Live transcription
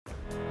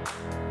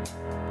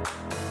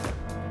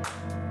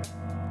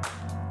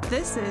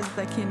This is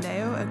the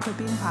Kindeo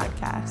Equipping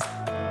Podcast.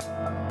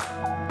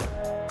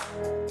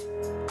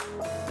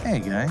 Hey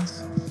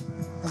guys,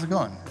 how's it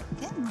going?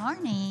 Good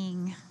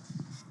morning.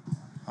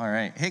 All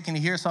right. Hey, can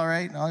you hear us all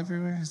right? All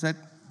everywhere? Is that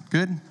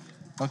good?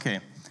 Okay.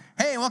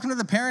 Hey, welcome to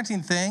the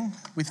parenting thing.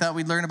 We thought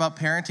we'd learn about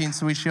parenting,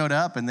 so we showed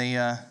up, and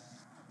they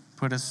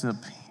put us up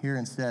here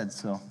instead.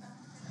 So,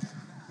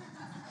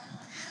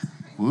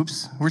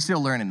 whoops. We're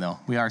still learning, though.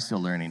 We are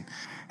still learning.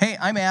 Hey,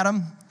 I'm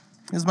Adam.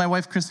 This is my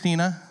wife,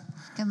 Christina.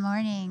 Good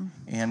morning.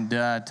 And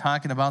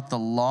talking about the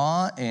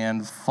law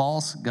and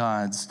false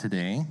gods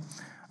today.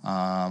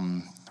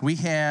 We've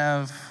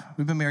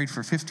been married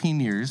for 15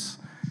 years,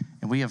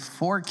 and we have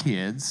 4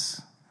 kids,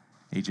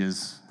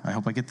 ages, I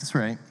hope I get this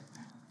right,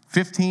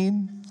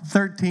 15,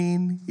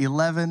 13,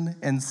 11,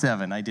 and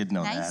 7. I did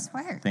know that. Nice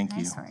work. Thank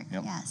you. Nice work,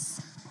 Yep.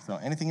 yes. So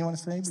anything you want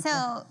to say before?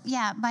 So,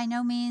 yeah, by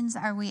no means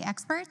are we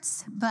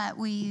experts, but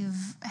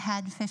we've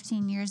had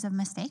 15 years of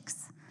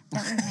mistakes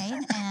that we've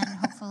made and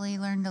hopefully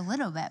learned a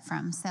little bit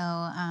from.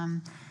 So,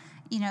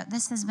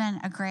 this has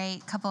been a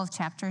great couple of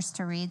chapters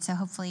to read. So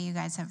hopefully you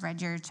guys have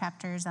read your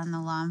chapters on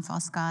the law and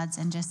false gods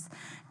and just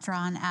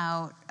drawn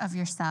out of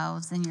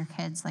yourselves and your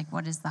kids, like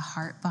what is the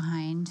heart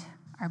behind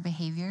our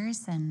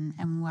behaviors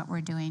and what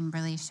we're doing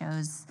really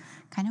shows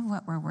kind of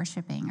what we're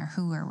worshiping or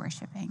who we're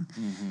worshiping.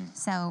 Mm-hmm.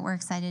 So we're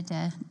excited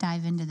to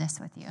dive into this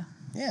with you.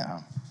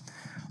 Yeah.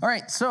 All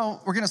right,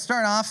 so we're going to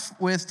start off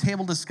with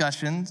table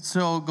discussion.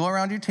 So go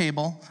around your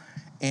table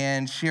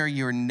and share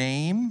your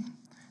name,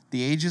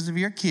 the ages of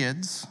your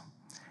kids,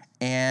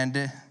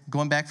 and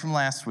going back from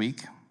last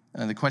week,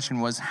 the question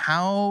was,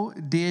 how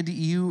did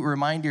you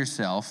remind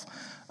yourself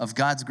of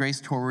God's grace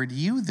toward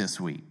you this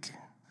week?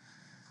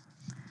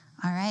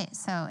 All right,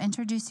 so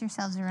introduce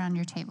yourselves around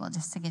your table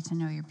just to get to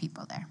know your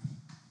people there.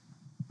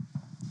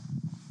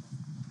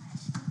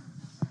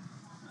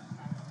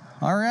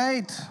 All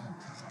right.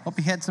 Hope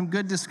you had some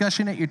good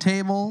discussion at your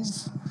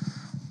tables.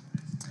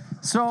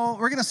 So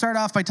we're going to start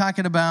off by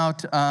talking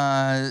about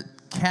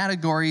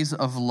categories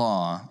of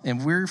law,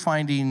 and we're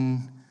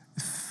finding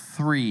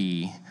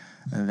 3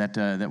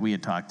 that we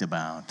had talked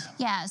about.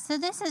 Yeah, so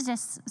this is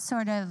just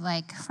sort of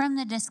like from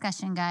the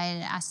discussion guide,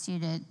 it asked you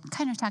to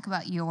kind of talk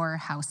about your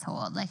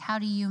household. Like, how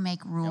do you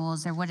make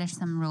rules, or what are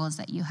some rules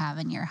that you have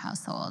in your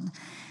household?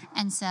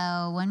 And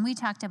so when we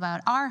talked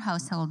about our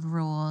household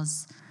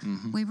rules,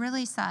 we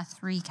really saw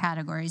 3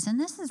 categories. And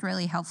this is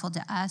really helpful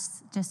to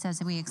us just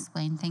as we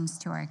explain things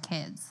to our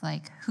kids.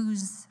 Like,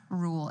 whose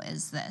rule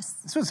is this?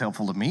 This was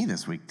helpful to me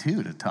this week,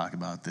 too, to talk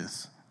about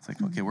this. It's like,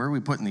 okay, where are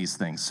we putting these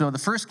things? So the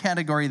first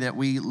category that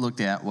we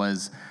looked at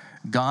was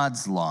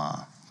God's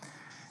law.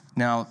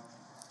 Now,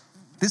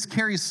 this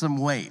carries some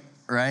weight,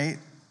 right?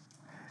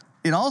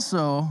 It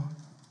also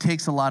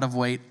takes a lot of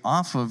weight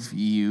off of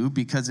you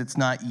because it's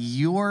not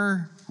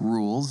your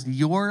rules,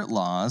 your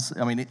laws.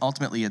 I mean,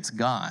 ultimately, it's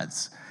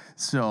God's.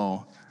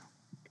 So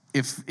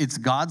if it's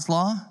God's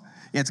law,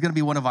 it's going to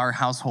be one of our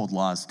household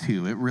laws,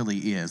 too. It really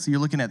is. You're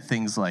looking at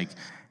things like,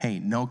 hey,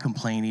 no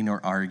complaining or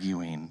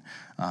arguing.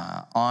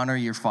 Honor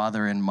your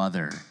father and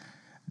mother.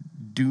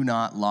 Do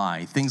not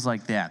lie. Things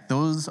like that.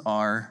 Those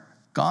are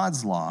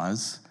God's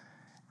laws,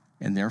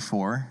 and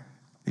therefore,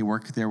 they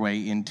work their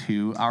way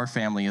into our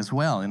family as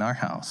well, in our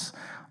house.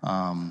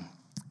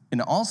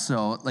 And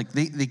also, like,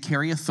 they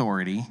carry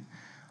authority.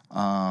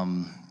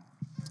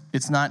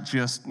 It's not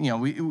just,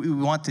 we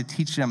want to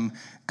teach them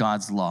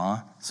God's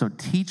law, so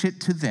teach it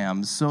to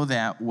them so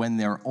that when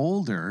they're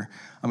older,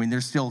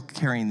 they're still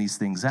carrying these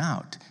things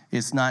out.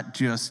 It's not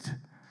just,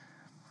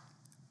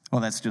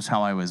 well, that's just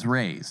how I was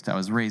raised. I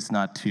was raised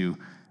not to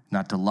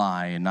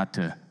lie and not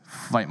to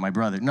fight my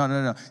brother.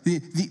 No.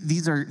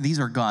 These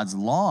are God's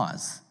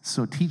laws.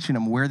 So teaching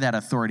them where that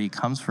authority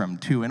comes from,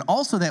 too. And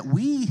also that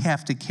we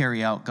have to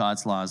carry out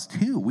God's laws,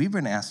 too. We've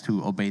been asked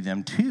to obey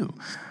them, too.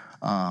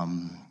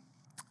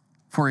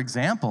 For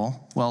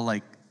example,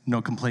 like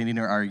no complaining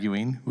or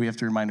arguing. We have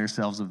to remind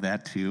ourselves of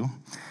that, too.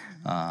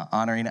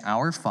 Honoring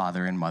our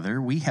father and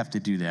mother, we have to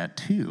do that,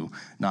 too.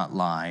 Not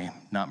lie,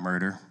 not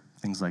murder,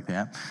 things like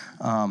that.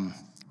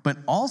 But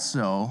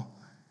also,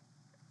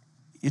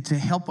 to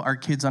help our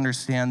kids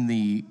understand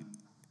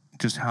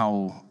just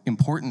how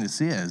important this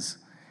is,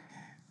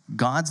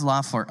 God's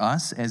law for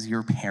us as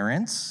your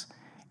parents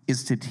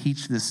is to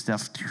teach this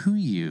stuff to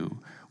you.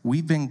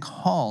 We've been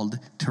called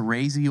to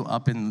raise you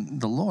up in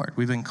the Lord.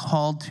 We've been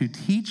called to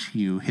teach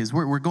you His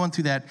word. We were going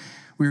through that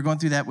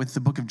with the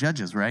book of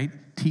Judges, right?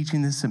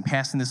 Teaching this and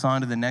passing this on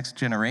to the next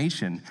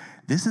generation.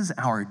 This is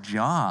our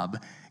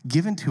job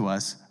given to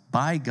us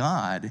by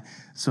God.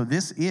 So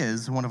this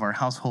is one of our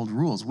household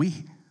rules.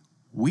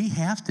 We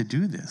have to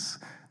do this.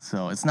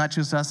 So it's not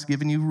just us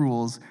giving you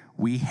rules.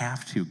 We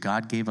have to.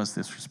 God gave us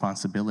this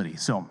responsibility.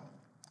 So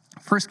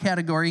first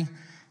category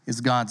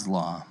is God's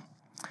law.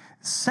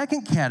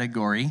 Second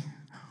category,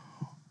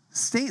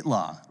 state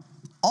law,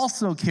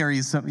 also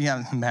carries some,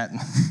 yeah, Matt,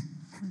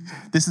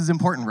 this is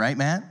important, right,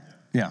 Matt?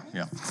 Yeah.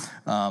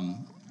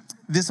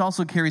 This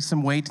also carries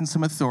some weight and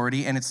some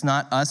authority, and it's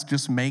not us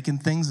just making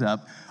things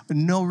up.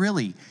 No,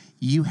 really,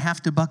 you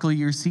have to buckle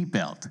your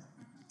seatbelt.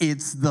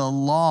 It's the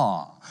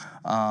law.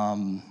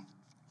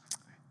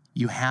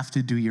 You have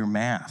to do your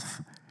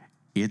math.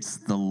 It's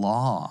the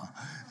law.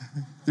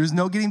 There's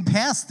no getting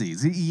past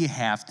these. You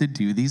have to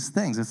do these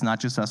things. It's not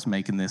just us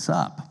making this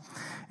up.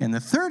 And the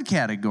third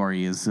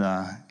category is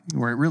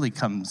where it really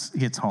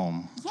hits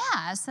home.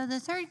 Yeah, so the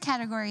third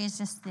category is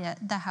just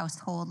the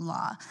household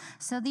law.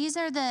 So these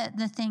are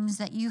the things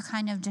that you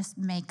kind of just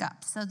make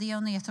up. So the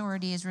only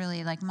authority is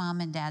really like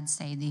mom and dad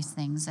say these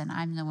things, and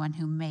I'm the one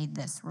who made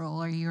this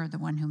rule, or you're the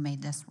one who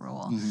made this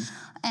rule. Mm-hmm.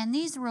 And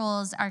these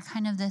rules are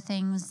kind of the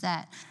things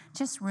that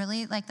just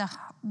really, like, the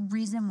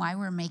reason why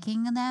we're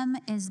making them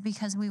is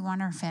because we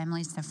want our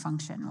families to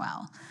function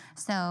well.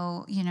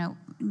 So,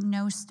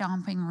 no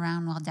stomping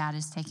around while dad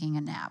is taking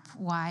a nap.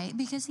 Why?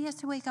 Because he has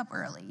to wake up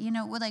early.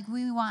 Like,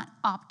 we want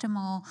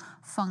optimal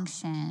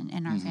function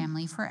in our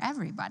family for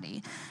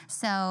everybody.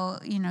 So,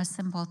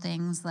 simple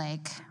things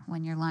like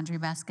when your laundry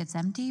basket's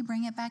empty,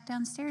 bring it back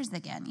downstairs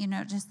again.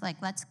 Just like,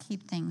 let's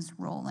keep things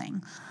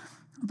rolling.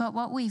 But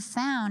what we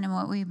found and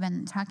what we've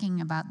been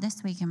talking about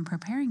this week in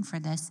preparing for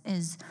this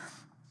is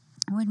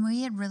when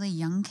we had really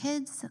young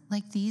kids,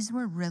 like, these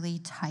were really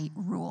tight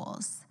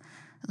rules.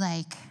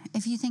 Like,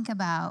 if you think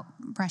about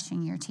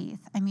brushing your teeth,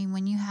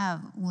 when you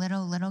have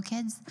little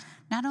kids,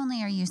 not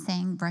only are you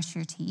saying brush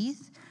your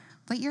teeth,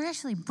 but you're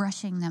actually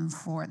brushing them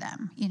for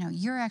them.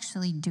 You're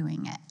actually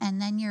doing it.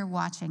 And then you're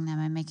watching them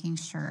and making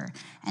sure.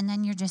 And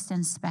then you're just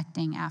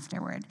inspecting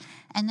afterward.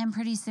 And then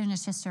pretty soon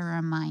it's just a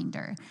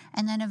reminder.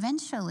 And then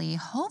eventually,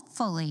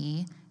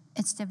 hopefully,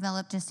 it's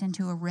developed just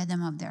into a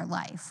rhythm of their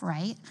life,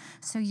 right?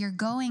 So you're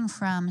going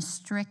from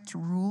strict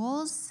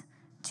rules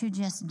to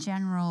just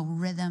general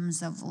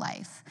rhythms of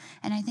life.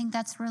 And I think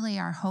that's really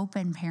our hope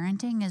in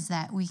parenting, is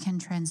that we can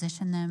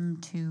transition them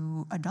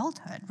to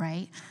adulthood,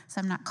 right?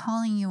 So I'm not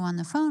calling you on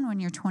the phone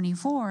when you're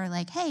 24,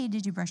 like, hey,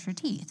 did you brush your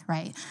teeth,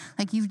 right?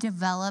 Like, you've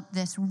developed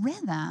this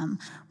rhythm,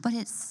 but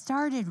it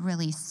started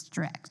really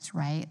strict,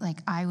 right? Like,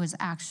 I was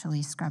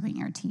actually scrubbing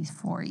your teeth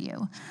for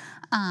you.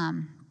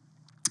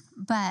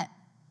 But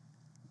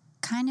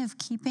kind of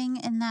keeping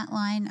in that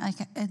line,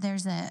 like,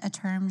 there's a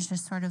term,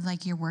 just sort of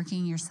like you're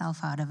working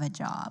yourself out of a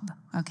job,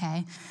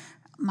 okay?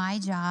 My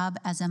job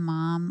as a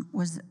mom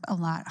was a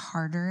lot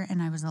harder,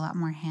 and I was a lot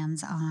more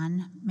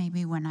hands-on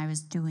maybe when I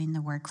was doing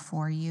the work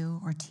for you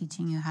or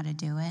teaching you how to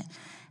do it.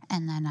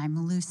 And then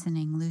I'm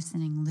loosening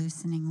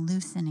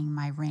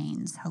my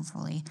reins,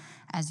 hopefully,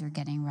 as you're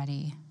getting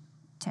ready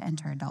to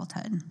enter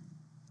adulthood.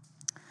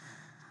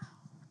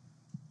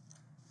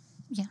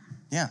 Yeah.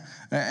 Yeah,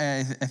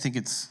 I think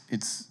it's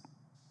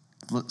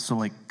so,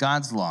 like,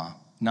 God's law,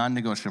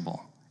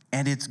 non-negotiable,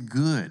 and it's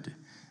good.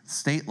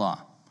 State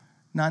law,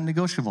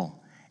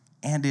 non-negotiable,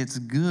 and it's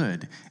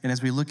good. And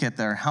as we look at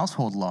their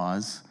household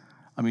laws,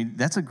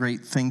 that's a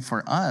great thing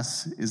for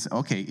us is,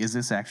 okay, is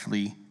this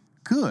actually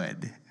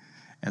good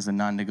as a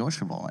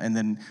non-negotiable? And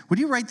then would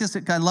you write this?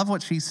 I love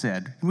what she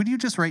said. Would you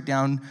just write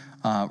down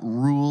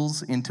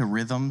rules into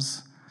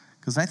rhythms?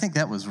 Because I think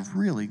that was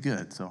really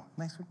good. So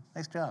nice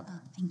job. Oh,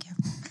 thank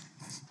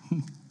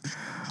you.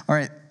 All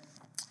right.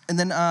 And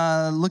then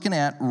looking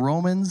at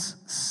Romans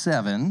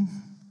 7,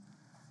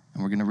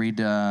 and we're going to read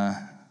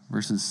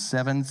verses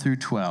 7 through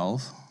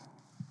 12.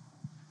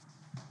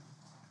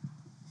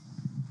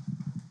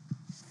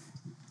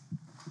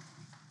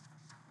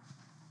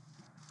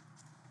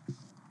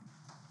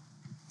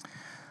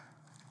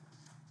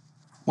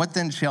 What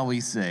then shall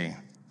we say?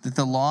 That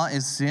the law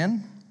is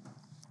sin?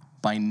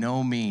 By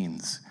no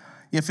means.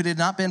 If it had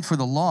not been for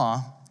the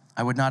law,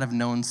 I would not have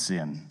known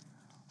sin.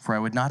 For I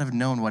would not have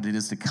known what it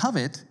is to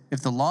covet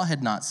if the law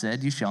had not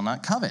said, you shall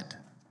not covet.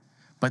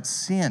 But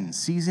sin,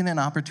 seizing an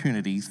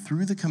opportunity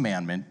through the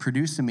commandment,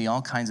 produced in me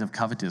all kinds of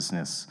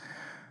covetousness.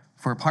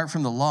 For apart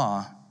from the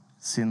law,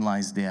 sin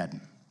lies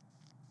dead.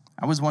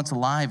 I was once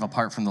alive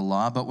apart from the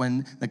law, but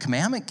when the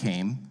commandment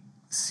came,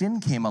 sin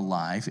came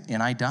alive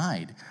and I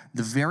died.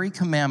 The very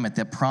commandment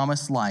that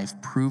promised life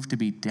proved to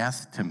be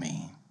death to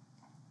me.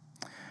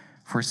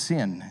 For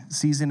sin,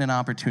 seizing an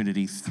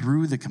opportunity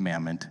through the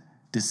commandment,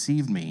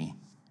 deceived me,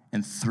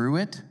 and through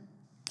it,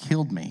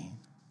 killed me.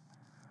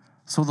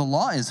 So the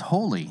law is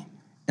holy,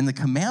 and the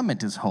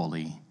commandment is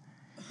holy,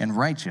 and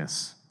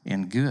righteous,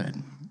 and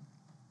good.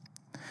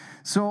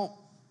 So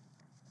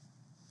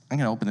I'm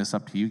going to open this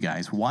up to you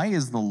guys. Why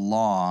is the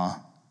law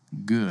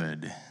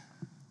good?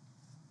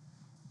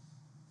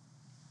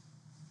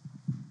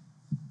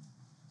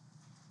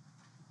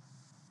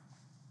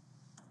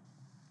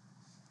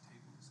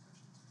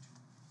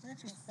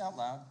 Just out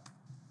loud.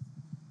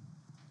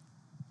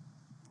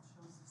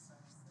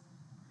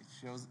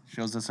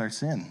 Shows us our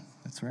sin.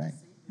 That's right.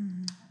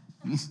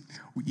 Mm-hmm.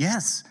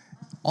 Yes.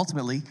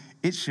 Ultimately,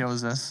 it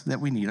shows us that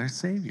we need our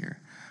Savior.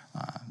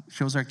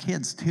 Shows our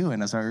kids too,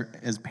 and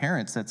as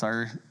parents, that's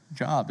our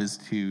job, is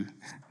to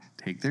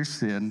take their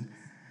sin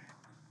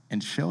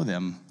and show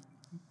them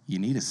you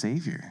need a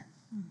Savior.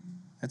 Mm-hmm.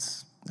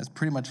 That's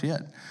pretty much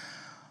it.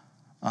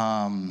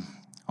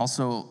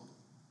 Also,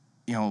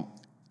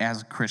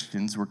 as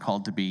Christians, we're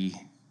called to be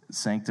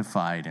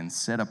sanctified and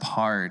set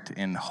apart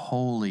and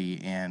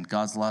holy, and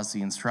God's law is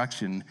the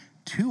instruction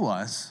to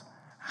us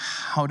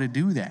how to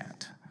do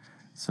that.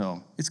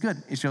 So it's good.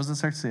 It shows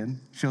us our sin,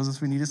 shows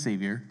us we need a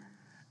Savior,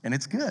 and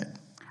it's good.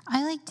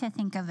 I like to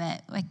think of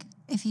it like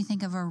if you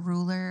think of a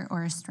ruler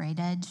or a straight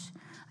edge,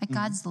 like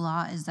God's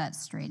law is that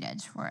straight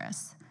edge for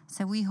us.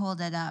 So we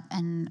hold it up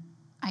and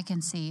I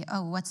can see,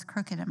 oh, what's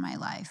crooked in my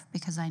life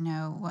because I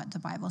know what the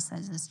Bible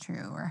says is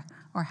true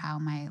or how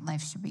my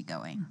life should be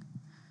going.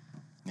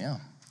 Yeah,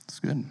 it's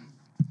good.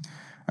 All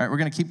right, we're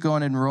going to keep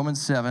going in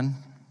Romans 7.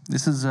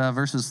 This is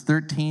verses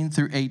 13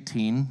 through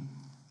 18.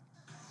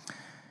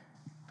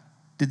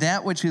 Did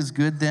that which is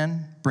good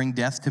then bring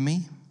death to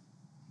me?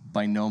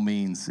 By no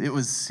means. It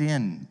was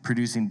sin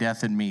producing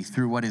death in me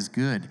through what is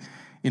good,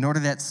 in order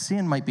that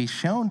sin might be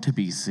shown to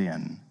be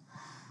sin,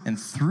 and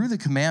through the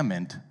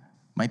commandment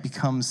might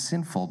become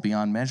sinful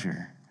beyond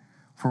measure.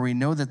 For we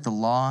know that the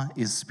law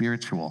is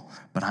spiritual,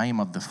 but I am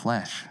of the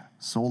flesh,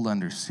 sold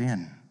under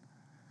sin.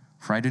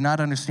 For I do not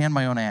understand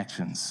my own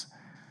actions.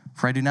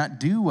 For I do not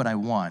do what I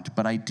want,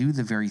 but I do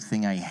the very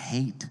thing I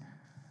hate.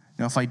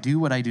 Now, if I do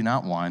what I do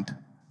not want,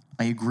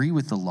 I agree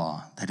with the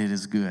law that it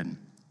is good.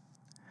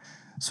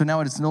 So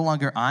now it is no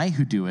longer I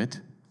who do it,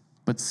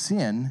 but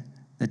sin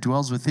that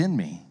dwells within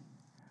me.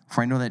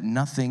 For I know that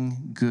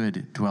nothing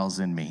good dwells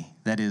in me,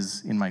 that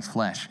is, in my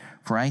flesh.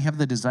 For I have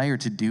the desire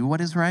to do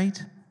what is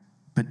right,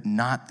 but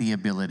not the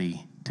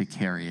ability to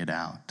carry it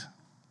out.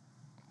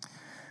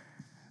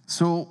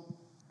 So,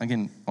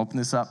 again, open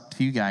this up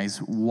to you guys.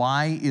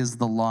 Why is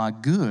the law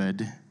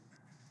good,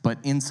 but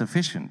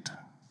insufficient?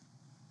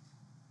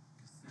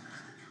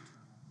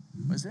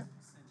 What is it?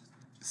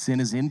 Sin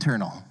is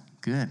internal.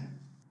 Good.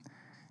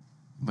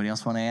 Anybody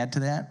else want to add to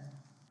that?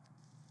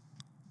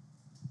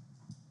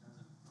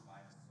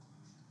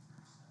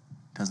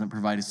 Doesn't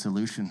provide a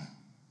solution.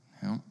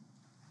 No.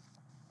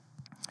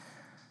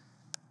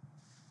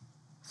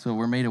 So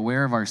we're made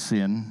aware of our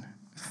sin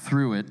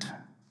through it.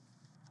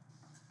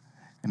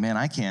 And man,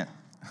 I can't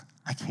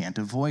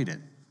avoid it.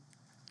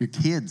 Your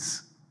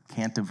kids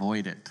can't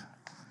avoid it.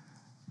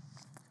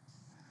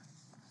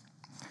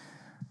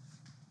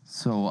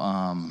 So,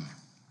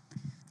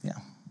 yeah.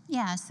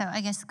 Yeah, so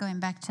I guess going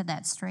back to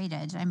that straight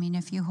edge, I mean,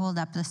 if you hold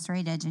up the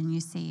straight edge and you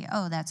see,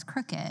 oh, that's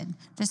crooked,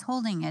 just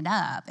holding it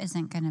up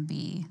isn't going to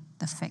be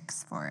the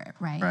fix for it,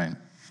 right? Right.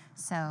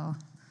 So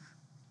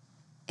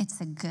it's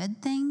a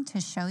good thing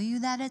to show you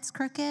that it's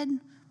crooked,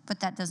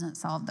 but that doesn't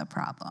solve the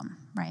problem,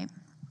 right?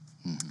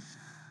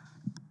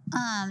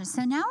 Mm-hmm.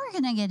 So now we're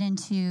going to get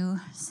into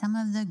some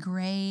of the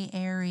gray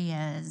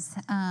areas.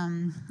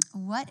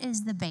 What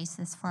is the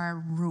basis for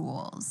our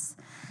rules?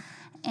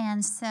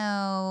 And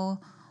so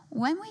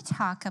when we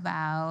talk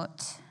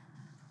about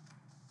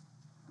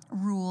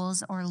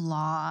rules or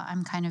law,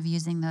 I'm kind of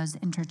using those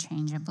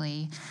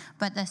interchangeably,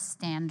 but the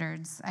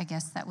standards, I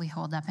guess, that we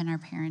hold up in our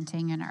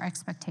parenting and our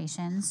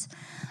expectations.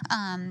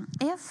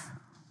 If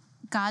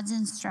God's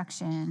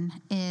instruction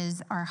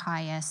is our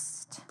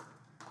highest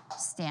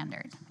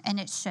standard, and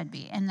it should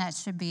be, and that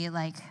should be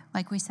like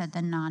we said,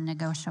 the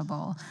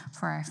non-negotiable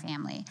for our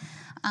family.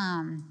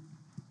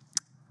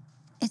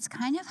 It's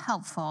kind of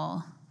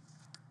helpful.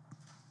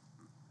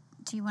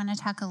 Do you want to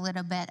talk a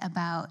little bit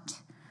about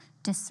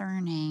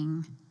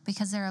discerning?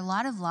 Because there are a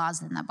lot of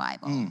laws in the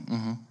Bible.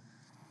 Mm-hmm.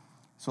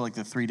 So like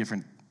the 3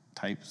 different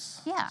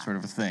types, Yeah. sort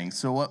of a thing.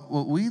 So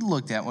what we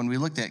looked at when we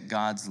looked at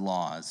God's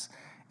laws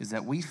is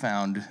that we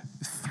found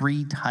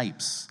 3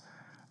 types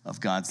of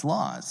God's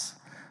laws.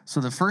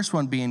 So the first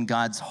one being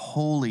God's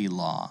holy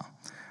law,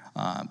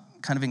 kind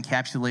of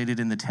encapsulated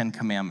in the 10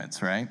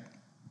 Commandments, right?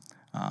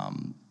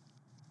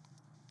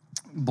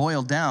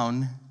 Boiled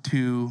down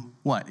to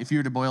what? If you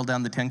were to boil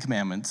down the 10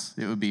 Commandments,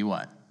 it would be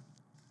what?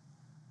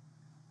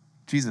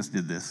 Jesus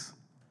did this.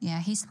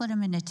 Yeah, he split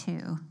them into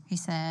 2. He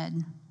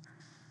said,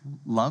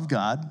 Love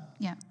God,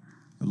 yeah,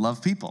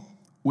 love people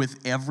with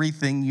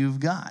everything you've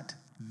got.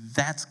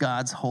 That's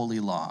God's holy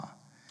law.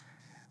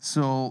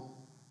 So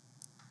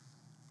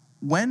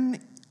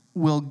when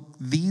will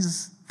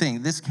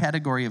this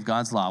category of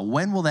God's law,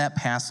 when will that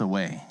pass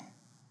away?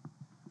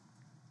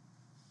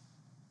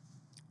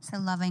 so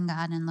loving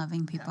God and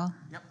loving people.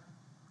 Yep.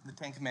 The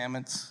 10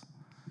 Commandments,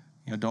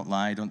 don't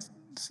lie, don't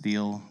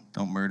steal,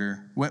 don't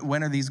murder.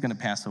 When are these going to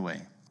pass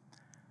away?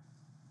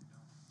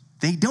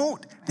 They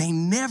don't. They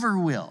never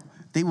will.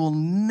 They will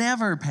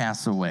never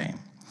pass away.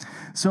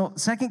 So,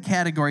 second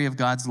category of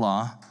God's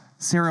law,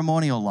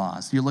 ceremonial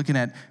laws. You're looking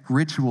at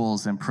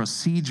rituals and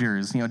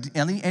procedures,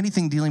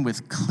 anything dealing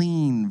with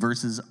clean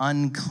versus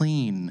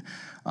unclean.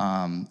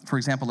 For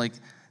example, like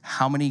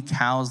how many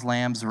cows,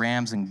 lambs,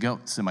 rams, and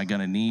goats am I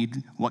going to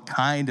need? What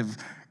kind of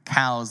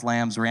cows,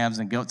 lambs, rams,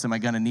 and goats am I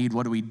going to need?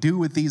 What do we do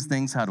with these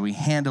things? How do we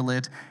handle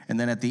it? And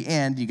then at the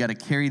end, you got to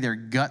carry their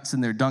guts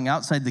and their dung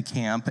outside the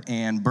camp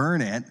and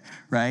burn it,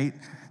 right?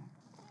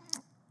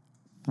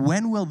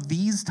 When will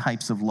these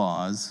types of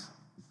laws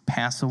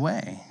pass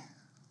away?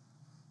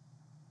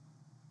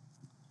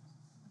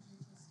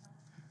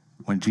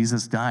 When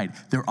Jesus died.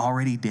 They're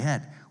already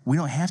dead. We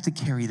don't have to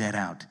carry that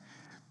out.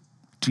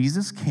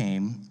 Jesus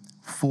came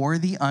for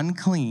the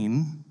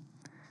unclean,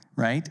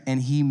 right?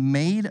 And he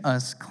made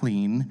us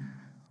clean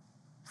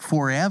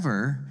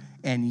forever,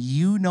 and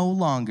you no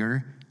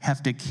longer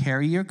have to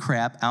carry your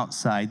crap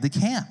outside the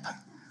camp.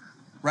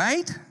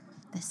 Right?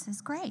 This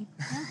is great.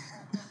 Yeah.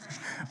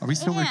 Are we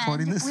still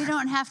recording this? We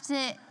don't have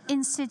to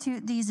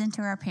institute these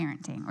into our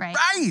parenting, right?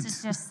 Right. This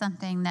is just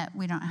something that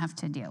we don't have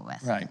to deal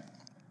with. Right.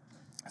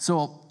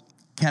 So,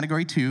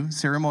 category 2,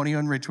 ceremonial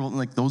and ritual,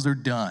 like those are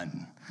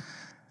done.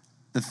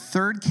 The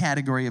third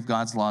category of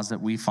God's laws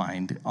that we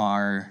find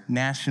are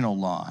national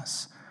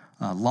laws.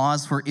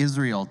 Laws for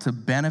Israel to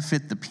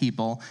benefit the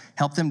people,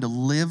 help them to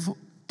live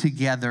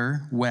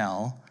together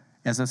well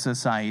as a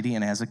society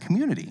and as a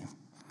community.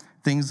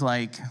 Things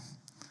like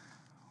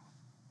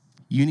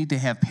you need to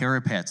have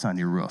parapets on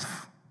your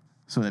roof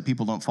so that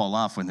people don't fall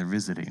off when they're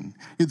visiting.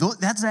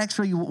 That's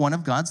actually one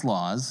of God's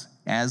laws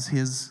as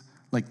his,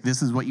 like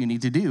this is what you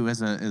need to do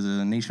as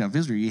a nation of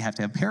Israel. You have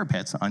to have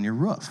parapets on your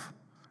roof,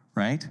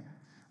 right?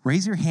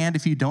 Raise your hand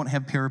if you don't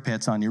have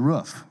parapets on your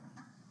roof.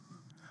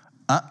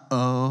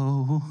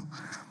 Uh-oh.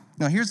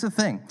 Now, here's the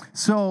thing.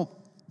 So,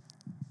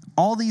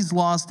 all these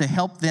laws to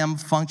help them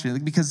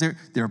function, because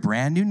they're a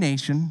brand new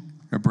nation,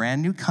 a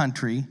brand new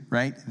country,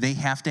 right? They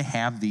have to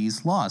have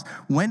these laws.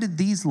 When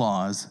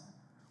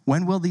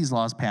will these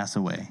laws pass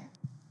away?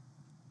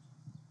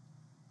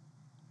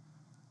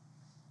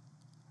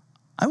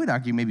 I would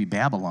argue maybe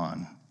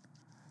Babylon,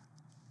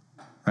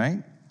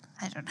 right?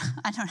 I don't know.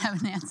 I don't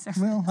have an answer.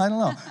 Well, I don't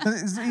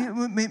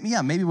know.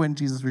 Yeah, maybe when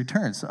Jesus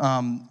returns.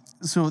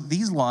 So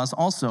these laws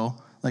also,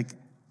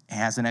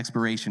 has an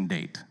expiration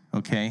date,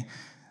 okay?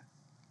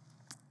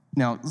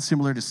 Now,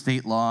 similar to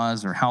state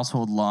laws or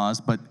household laws,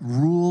 but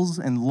rules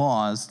and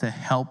laws to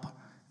help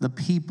the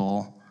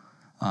people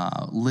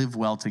live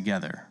well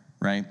together,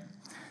 right?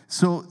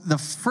 So the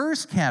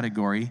first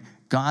category,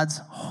 God's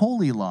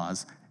holy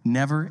laws,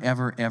 never,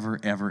 ever, ever,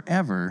 ever,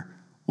 ever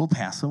will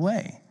pass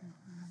away.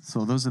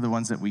 So those are the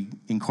ones that we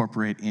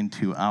incorporate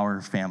into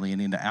our family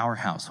and into our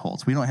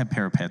households. We don't have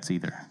parapets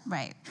either.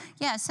 Right.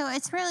 Yeah, so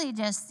it's really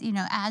just,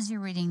 as you're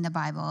reading the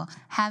Bible,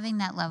 having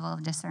that level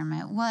of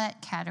discernment.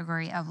 What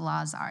category of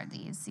laws are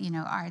these?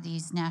 Are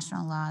these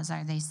national laws?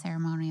 Are they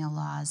ceremonial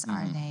laws? Mm-hmm.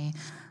 Are they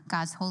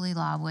God's holy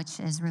law, which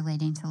is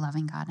relating to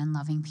loving God and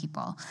loving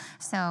people?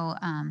 So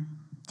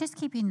just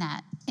keeping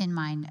that in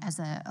mind as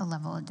a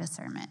level of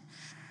discernment.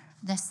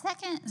 The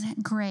second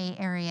gray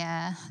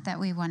area that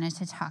we wanted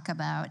to talk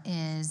about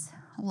is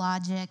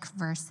logic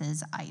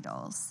versus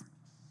idols.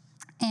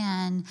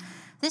 And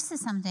this is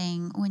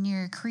something, when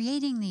you're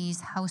creating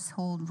these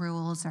household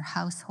rules or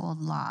household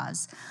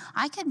laws,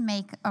 I could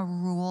make a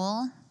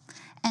rule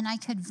and I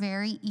could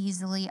very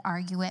easily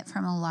argue it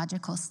from a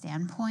logical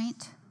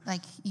standpoint,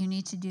 like you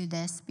need to do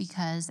this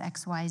because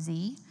X, Y,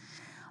 Z.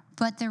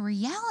 But the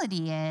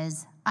reality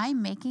is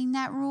I'm making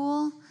that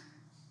rule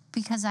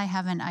because I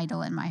have an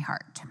idol in my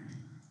heart.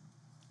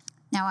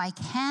 Now, I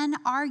can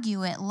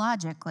argue it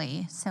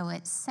logically, so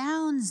it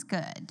sounds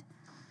good,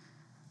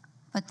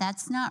 but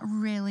that's not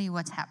really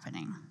what's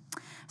happening.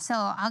 So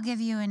I'll give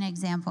you an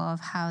example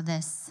of how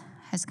this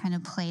has kind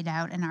of played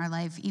out in our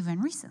life even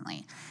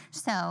recently.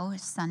 So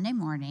Sunday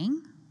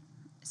morning,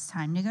 it's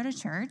time to go to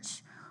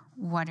church.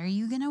 What are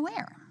you going to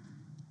wear?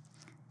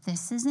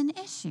 This is an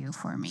issue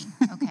for me,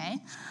 okay?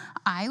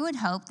 I would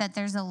hope that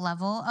there's a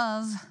level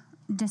of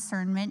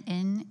discernment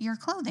in your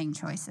clothing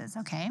choices,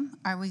 okay?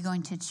 Are we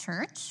going to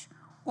church?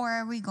 Or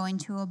are we going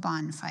to a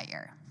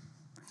bonfire?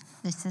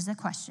 This is a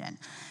question.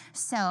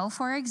 So,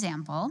 for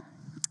example,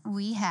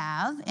 we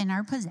have in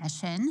our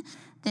possession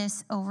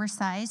this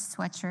oversized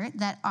sweatshirt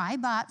that I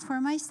bought for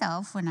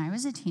myself when I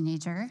was a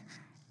teenager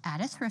at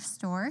a thrift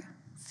store,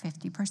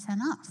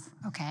 50% off,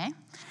 okay?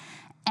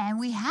 And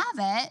we have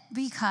it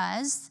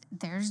because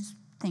there's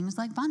things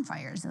like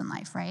bonfires in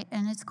life, right?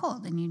 And it's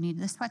cold and you need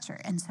the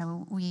sweatshirt. And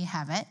so we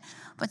have it.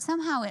 But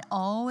somehow it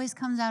always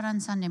comes out on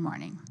Sunday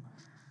morning.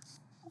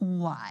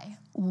 Why?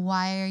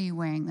 Why are you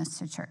wearing this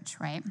to church,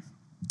 right?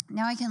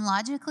 Now, I can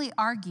logically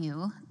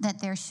argue that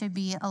there should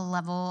be a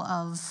level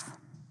of,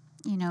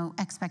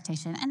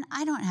 expectation. And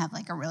I don't have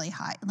a really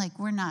high,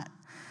 we're not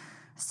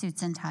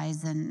suits and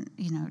ties and,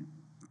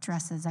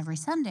 dresses every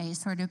Sunday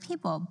sort of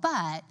people.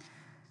 But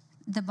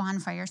the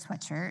bonfire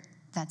sweatshirt,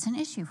 that's an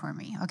issue for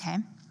me, okay?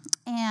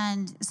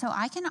 And so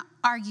I can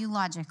argue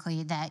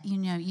logically that, you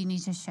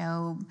need to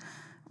show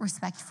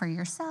respect for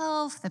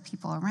yourself, the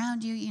people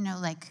around you,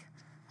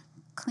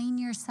 clean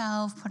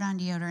yourself, put on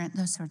deodorant,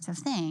 those sorts of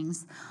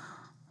things.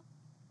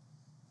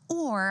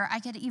 Or I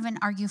could even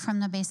argue from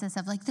the basis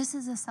of this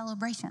is a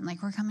celebration.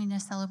 We're coming to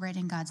celebrate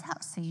in God's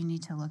house. So you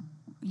need to look,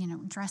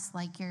 dress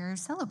like you're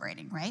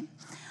celebrating, right?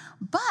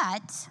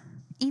 But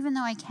even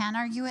though I can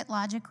argue it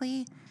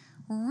logically,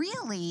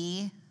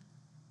 really,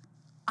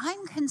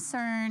 I'm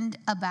concerned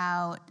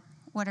about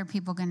what are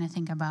people going to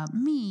think about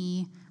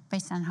me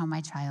based on how my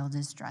child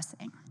is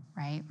dressing,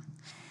 right?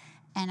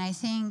 And I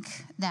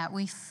think that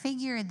we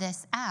figure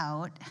this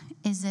out.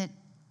 Is it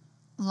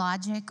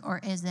logic or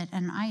is it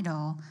an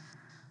idol?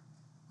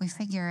 We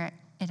figure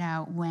it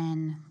out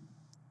when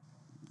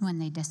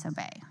they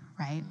disobey,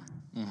 right?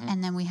 Mm-hmm.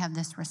 And then we have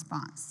this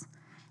response.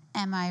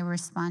 am I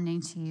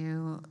responding to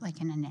you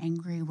like in an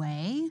angry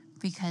way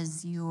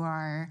because you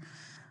are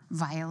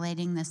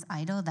violating this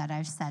idol that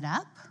I've set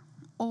up?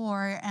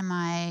 Or am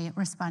I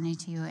responding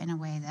to you in a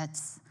way that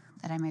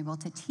I'm able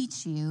to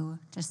teach you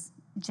just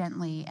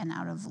gently and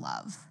out of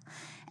love?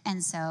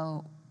 And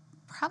so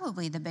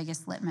probably the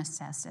biggest litmus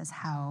test is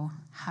how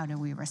do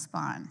we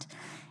respond?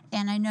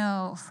 And I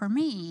know for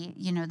me,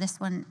 this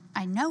one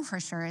I know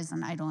for sure is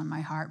an idol in my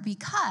heart,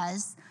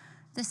 because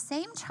the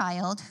same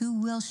child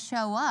who will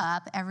show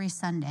up every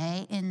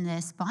Sunday in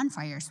this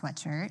bonfire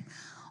sweatshirt,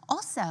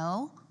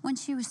 also, when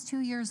she was 2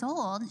 years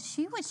old,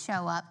 she would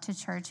show up to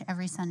church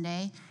every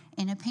Sunday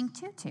in a pink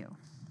tutu,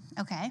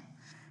 okay?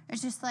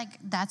 It's just like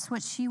that's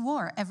what she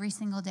wore every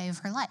single day of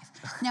her life.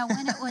 Now,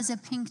 when it was a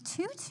pink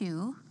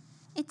tutu,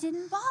 it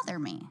didn't bother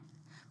me,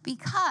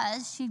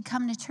 because she'd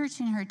come to church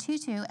in her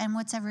tutu, and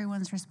what's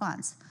everyone's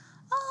response?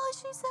 Oh,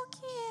 she's so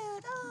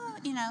cute.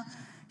 Oh,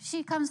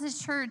 she comes to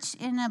church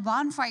in a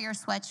bonfire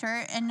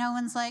sweatshirt, and no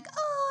one's like,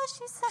 oh,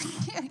 she's so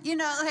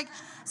cute.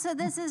 So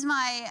this is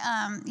my,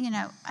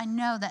 I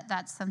know that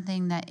that's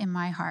something that in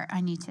my heart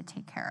I need to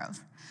take care of.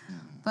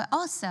 But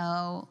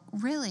also,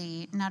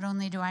 really, not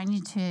only do I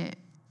need to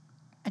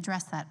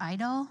address that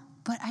idol,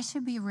 but I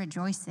should be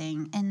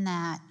rejoicing in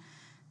that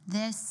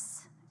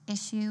this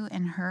issue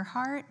in her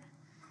heart,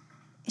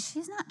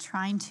 she's not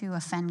trying to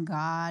offend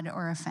God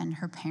or offend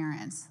her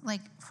parents.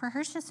 Like, for her,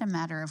 it's just a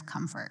matter of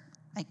comfort.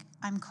 Like,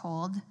 I'm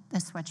cold,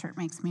 this sweatshirt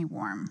makes me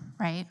warm,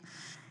 right?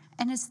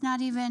 And it's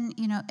not even,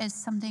 it's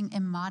something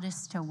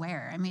immodest to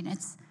wear. I mean,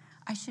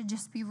 I should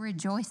just be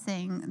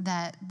rejoicing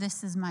that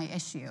this is my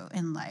issue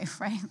in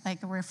life, right?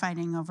 Like, we're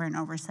fighting over an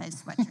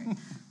oversized sweatshirt.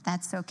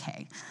 That's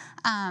okay.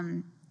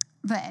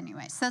 But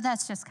anyway, so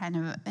that's just kind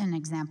of an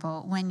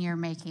example. When you're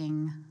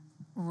making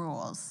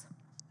rules,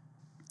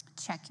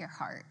 check your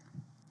heart.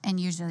 And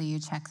usually you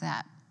check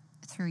that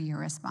through your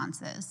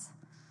responses.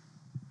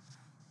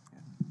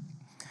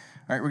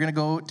 All right, we're going to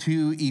go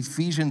to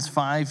Ephesians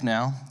 5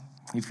 now.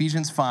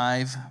 Ephesians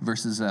 5,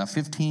 verses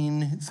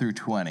 15 through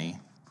 20.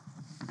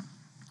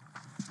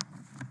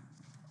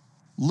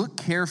 Look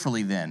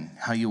carefully then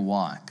how you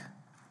walk,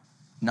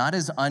 not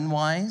as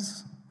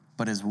unwise,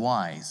 but as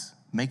wise,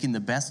 making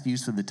the best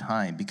use of the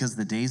time, because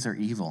the days are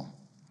evil.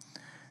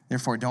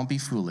 Therefore, don't be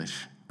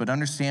foolish, but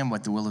understand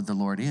what the will of the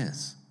Lord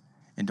is.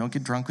 And don't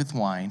get drunk with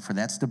wine, for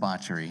that's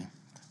debauchery,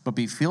 but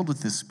be filled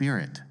with the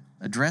Spirit,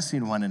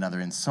 addressing one another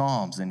in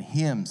psalms and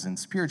hymns and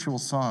spiritual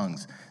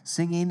songs,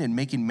 singing and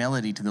making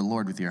melody to the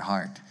Lord with your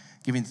heart,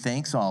 giving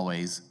thanks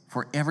always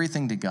for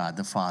everything to God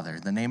the Father,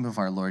 in the name of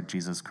our Lord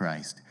Jesus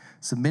Christ,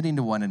 submitting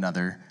to one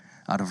another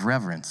out of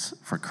reverence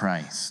for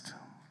Christ.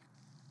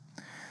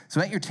 So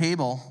at your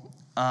table,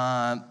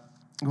 go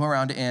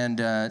around and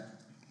the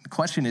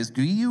question is,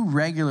 do you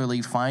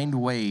regularly find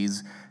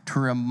ways to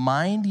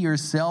remind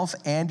yourself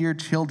and your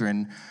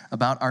children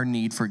about our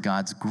need for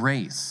God's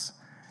grace?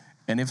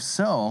 And if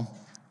so,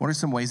 what are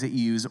some ways that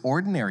you use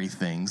ordinary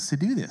things to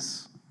do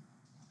this?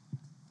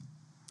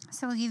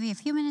 So we'll give you a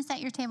few minutes at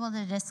your table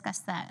to discuss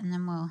that, and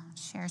then we'll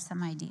share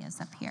some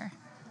ideas up here.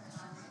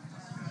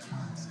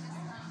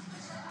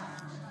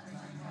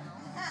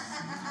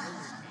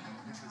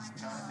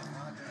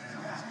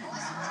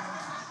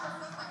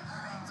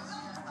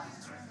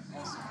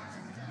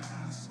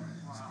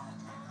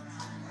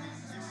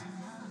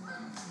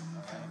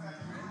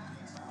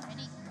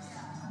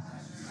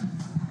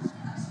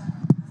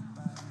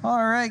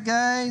 All right,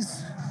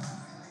 guys.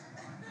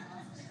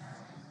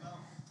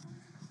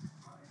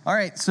 All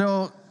right,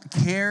 so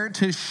care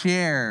to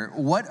share.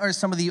 What are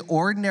some of the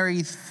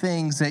ordinary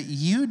things that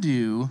you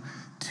do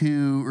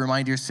to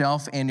remind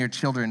yourself and your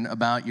children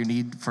about your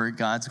need for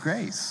God's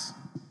grace?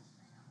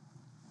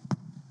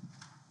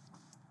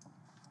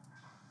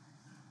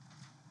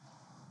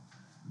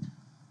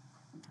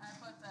 I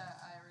put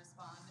that I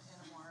respond in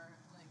a more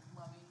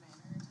loving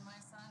manner to my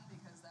son,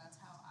 because that's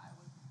how I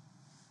would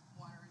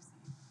want to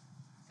receive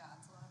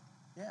God's love.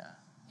 Yeah.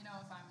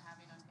 If I'm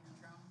having a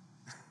tantrum.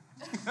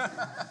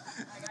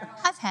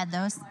 I've had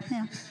those.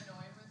 Yeah. Getting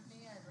annoyed with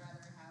me, I'd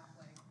rather have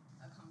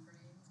a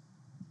comforting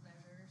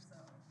measure. So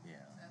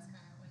Yeah. that's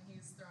kind of when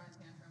he's throwing a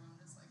tantrum, I'm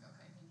just like,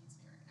 okay, he needs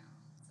me right now.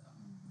 So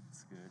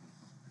That's good.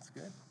 That's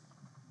good.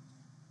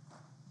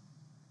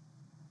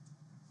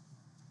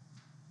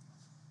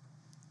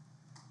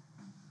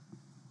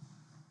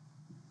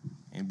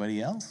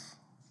 Anybody else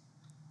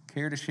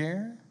care to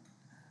share?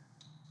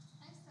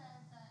 I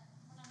said that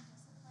when I'm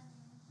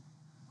disciplining,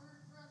 we're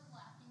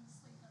lacking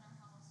sleep in our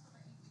house with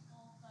our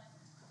 8-week-old, but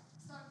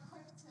so I'm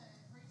quick to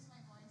raise my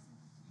voice and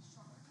to be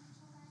short with my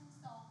children.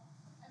 So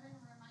I've been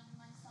reminding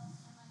myself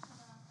and my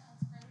children of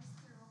God's grace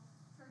through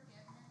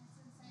forgiveness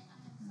and saying, I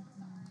am so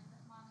sorry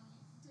that mommy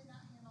did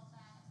not handle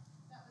that.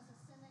 That was a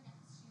sin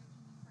against you.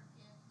 Can you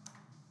forgive me?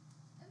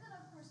 And then,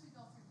 of course, we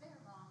go through their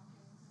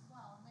wrongdoings as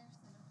well and their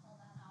sin, to pull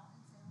that out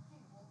and say,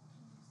 okay, well,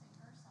 can you say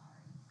you're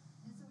sorry?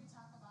 And so we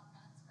talk about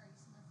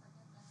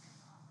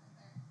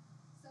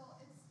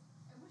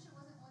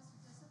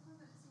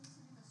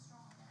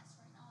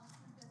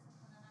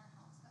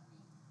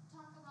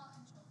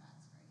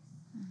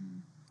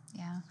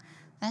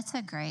That's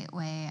a great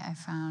way I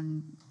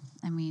found.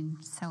 I mean,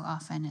 so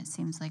often it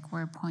seems like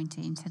we're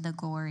pointing to the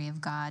glory of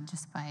God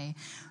just by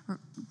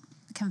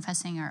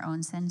confessing our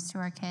own sins to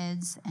our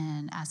kids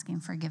and asking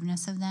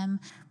forgiveness of them,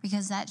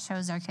 because that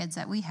shows our kids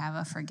that we have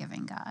a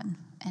forgiving God,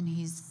 and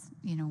he's,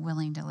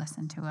 willing to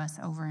listen to us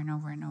over and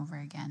over and over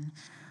again.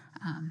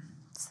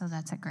 So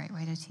that's a great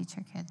way to teach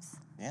your kids.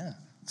 Yeah.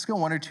 Let's go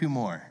one or two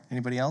more.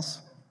 Anybody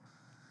else?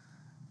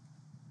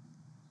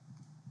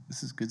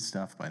 This is good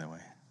stuff, by the way.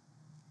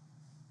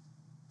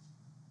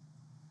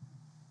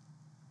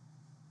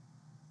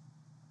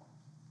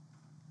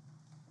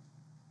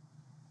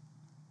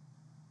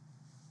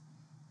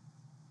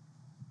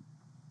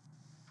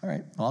 All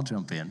right, I'll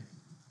jump in.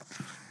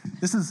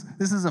 This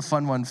is a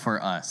fun one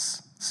for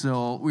us.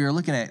 So we were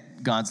looking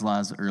at God's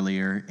laws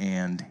earlier,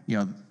 and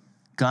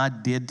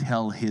God did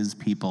tell his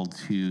people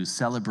to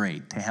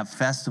celebrate, to have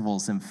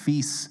festivals and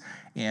feasts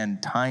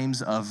and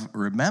times of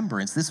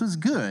remembrance. This was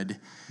good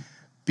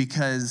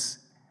because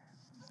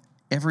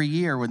every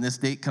year when this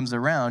date comes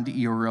around,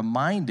 you're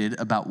reminded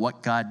about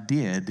what God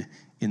did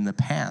in the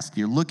past.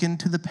 You're looking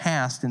to the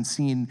past and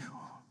seeing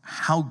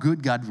how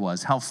good God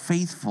was, how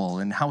faithful,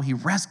 and how he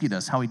rescued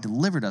us, how he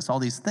delivered us, all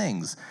these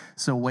things.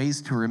 So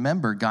ways to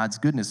remember God's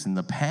goodness in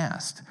the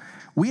past.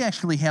 We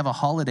actually have a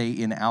holiday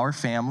in our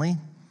family.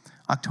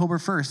 October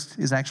 1st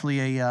is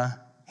actually a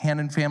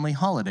Hannon family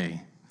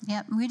holiday.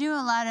 Yep, we do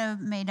a lot of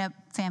made-up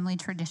family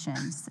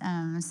traditions.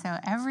 So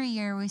every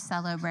year we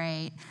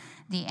celebrate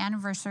the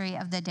anniversary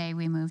of the day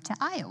we moved to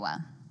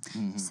Iowa.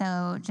 Mm-hmm.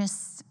 So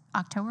just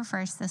October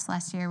 1st, this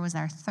last year, was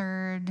our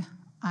third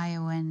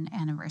Iowan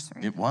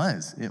anniversary. It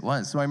was.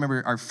 So I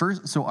remember our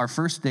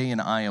first day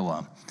in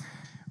Iowa,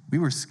 we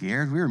were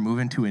scared. We were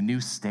moving to a new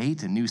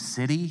state, a new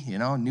city,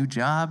 new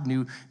job,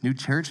 new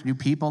church, new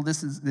people.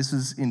 This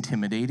is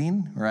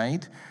intimidating,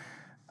 right?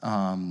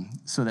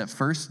 So that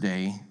first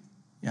day,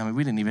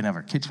 we didn't even have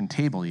our kitchen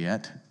table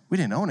yet. We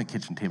didn't own a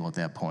kitchen table at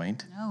that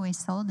point. No, we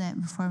sold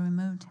it before we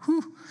moved.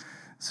 Whew.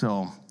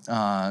 So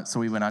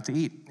we went out to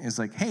eat. It's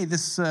like, hey,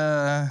 this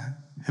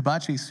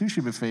hibachi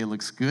sushi buffet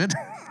looks good.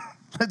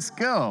 Let's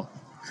go.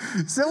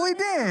 So we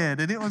did,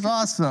 and it was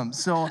awesome.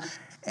 So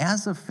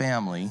as a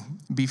family,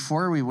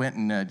 before we went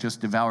and just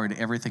devoured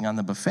everything on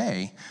the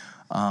buffet,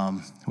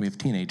 we have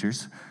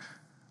teenagers,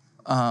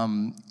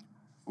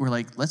 we're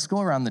like, let's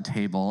go around the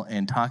table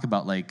and talk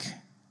about,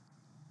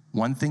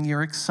 one thing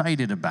you're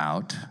excited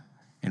about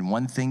and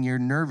one thing you're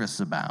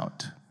nervous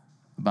about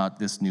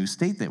this new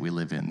state that we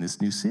live in, this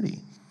new city.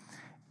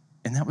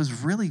 And that was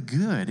really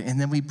good.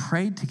 And then we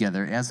prayed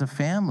together as a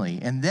family,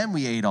 and then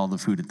we ate all the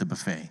food at the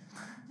buffet.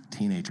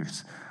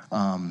 Teenagers.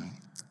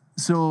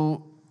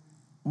 So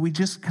it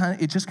just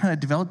kind of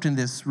developed in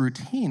this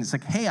routine. It's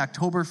like, hey,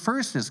 October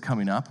 1st is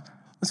coming up.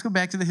 Let's go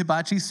back to the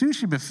hibachi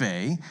sushi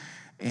buffet.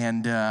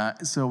 And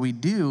so we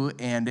do,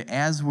 and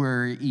as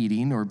we're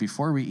eating, or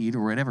before we eat,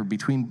 or whatever,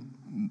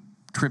 between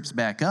trips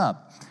back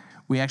up,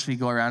 we actually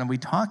go around and we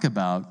talk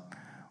about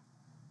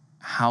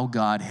how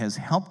God has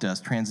helped us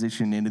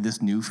transition into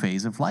this new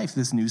phase of life,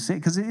 this new stage,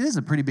 because it is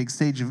a pretty big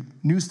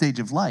new stage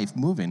of life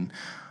moving.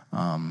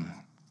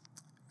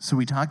 So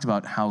we talked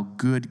about how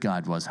good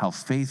God was, how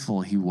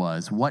faithful he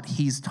was, what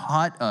he's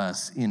taught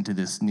us into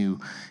this new,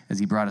 as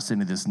he brought us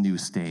into this new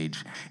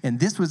stage. And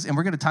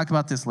we're going to talk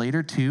about this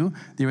later too,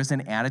 there was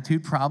an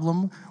attitude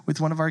problem with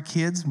one of our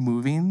kids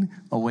moving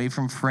away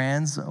from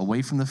friends,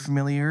 away from the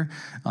familiar.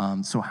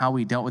 So how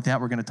we dealt with that,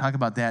 we're going to talk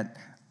about that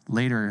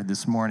later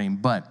this morning.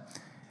 But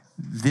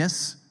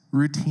this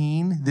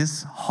routine,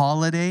 this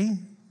holiday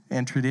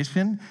and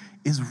tradition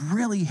is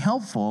really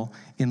helpful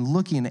in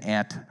looking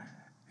at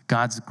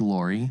God's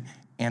glory,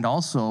 and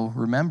also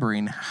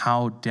remembering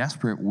how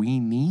desperate we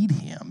need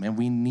him and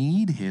we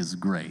need his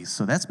grace.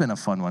 So that's been a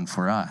fun one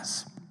for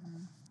us.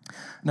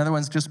 Another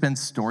one's just been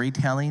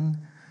storytelling.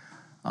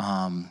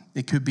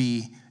 It could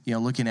be,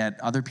 looking at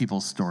other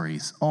people's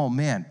stories. Oh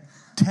man,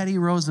 Teddy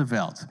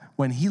Roosevelt,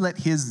 when he let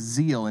his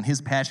zeal and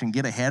his passion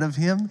get ahead of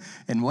him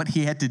and what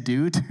he had to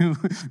do to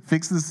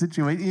fix the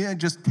situation,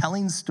 just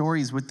telling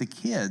stories with the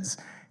kids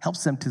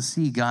helps them to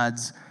see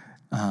God's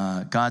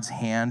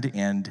hand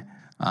and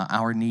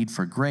our need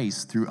for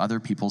grace through other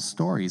people's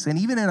stories. And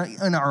even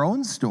in our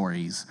own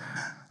stories,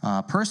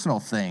 personal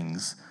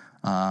things,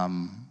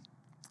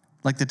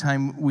 like the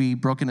time we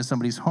broke into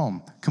somebody's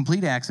home.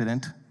 Complete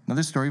accident,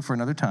 another story for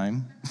another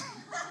time.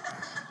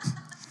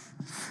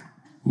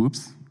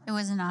 Whoops. It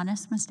was an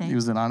honest mistake. It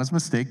was an honest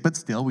mistake, but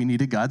still, we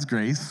needed God's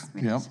grace.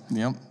 Yep.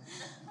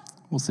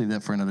 We'll save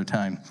that for another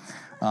time.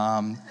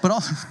 But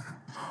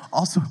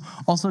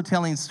also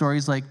telling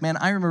stories like, man,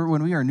 I remember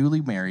when we were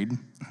newly married.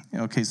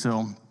 Okay,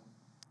 so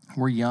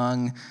we're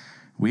young,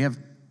 we have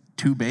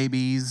 2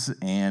 babies,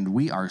 and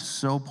we are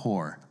so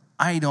poor.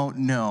 I don't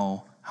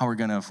know how we're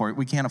going to afford it.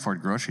 We can't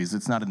afford groceries.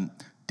 It's not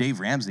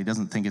Dave Ramsey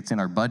doesn't think it's in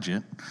our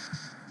budget.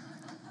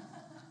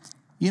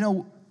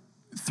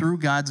 Through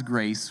God's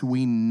grace,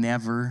 we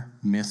never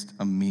missed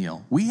a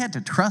meal. We had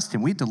to trust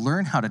him. We had to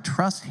learn how to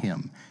trust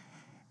him.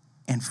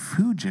 And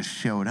food just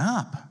showed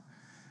up.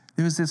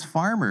 there was this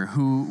farmer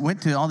who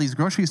went to all these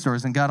grocery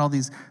stores and got all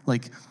these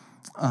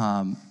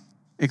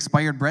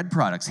expired bread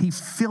products. He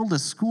filled a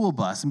school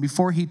bus, and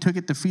before he took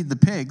it to feed the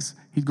pigs,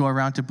 he'd go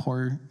around to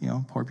poor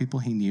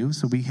people he knew.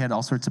 So we had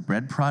all sorts of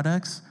bread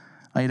products.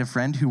 I had a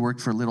friend who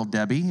worked for Little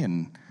Debbie,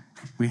 and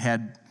we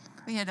had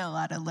a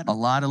lot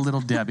of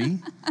Little Debbie.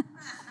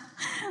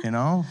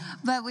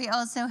 But we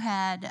also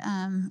had,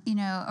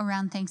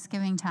 around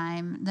Thanksgiving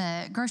time,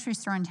 the grocery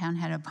store in town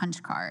had a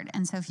punch card.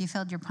 And so if you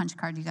filled your punch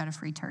card, you got a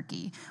free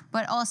turkey.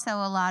 But also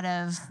a lot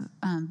of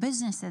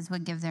businesses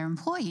would give their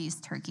employees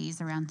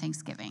turkeys around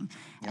Thanksgiving.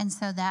 Yep. And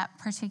so that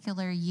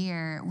particular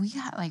year, we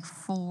got like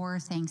 4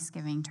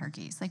 Thanksgiving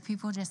turkeys. Like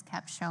people just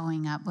kept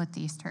showing up with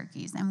these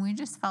turkeys. And we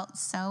just felt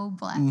so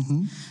blessed.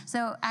 Mm-hmm.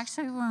 So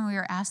actually when we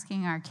were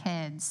asking our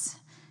kids,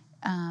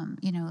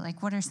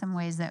 what are some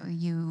ways that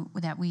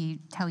we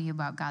tell you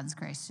about God's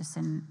grace just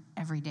in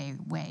everyday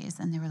ways?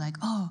 And they were like,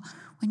 oh,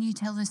 when you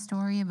tell the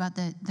story about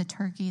the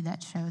turkey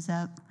that shows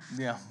up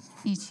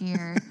each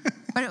year.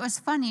 But it was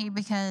funny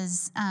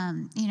because,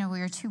 we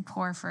were too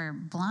poor for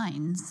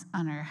blinds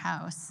on our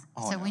house.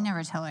 So we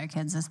never tell our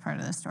kids this part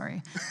of the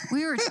story.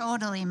 We were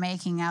totally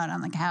making out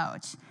on the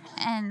couch.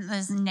 And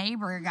this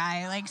neighbor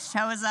guy,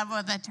 shows up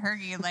with a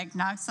turkey,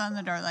 knocks on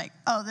the door,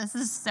 oh, this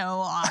is so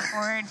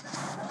awkward.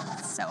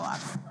 So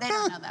awkward. They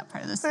don't know that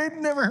part of the story. They'd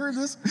never heard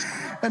this.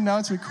 And now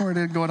it's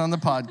recorded, going on the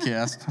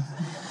podcast.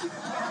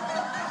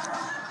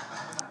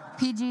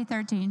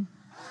 PG-13.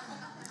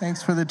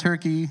 Thanks for the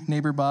turkey,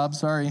 neighbor Bob.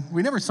 Sorry.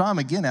 We never saw him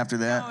again after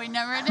that. No, we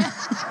never did.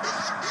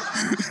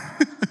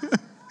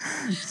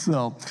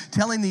 So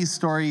telling these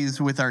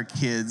stories with our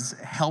kids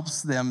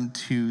helps them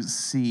to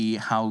see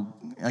how,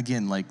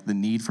 again, the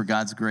need for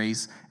God's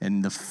grace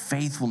and the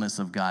faithfulness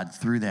of God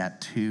through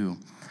that too.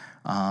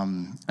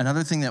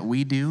 Another thing that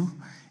we do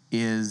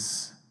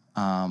is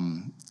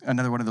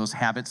another one of those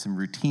habits and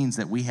routines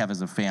that we have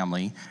as a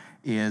family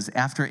is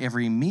after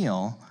every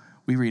meal,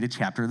 we read a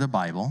chapter of the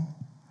Bible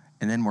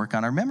and then work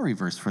on our memory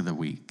verse for the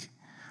week.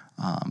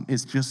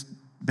 It's just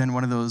been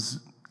one of those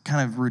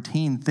kind of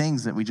routine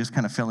things that we just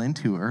kind of fell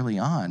into early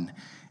on,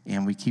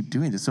 and we keep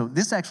doing this. So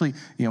this actually,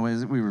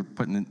 as we were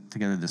putting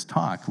together this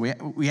talk,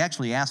 we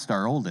actually asked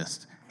our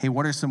oldest, hey,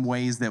 what are some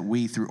ways that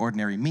we, through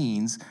ordinary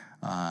means,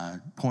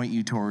 point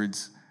you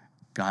towards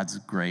God's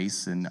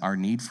grace and our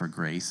need for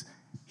grace?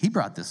 He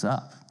brought this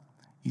up.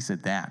 He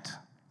said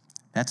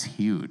that's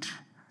huge.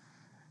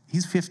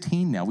 He's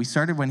 15 now. We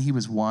started when he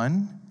was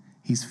 1.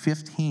 He's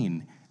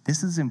 15.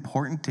 This is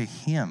important to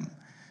him.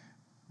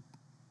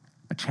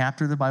 A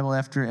chapter of the Bible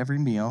after every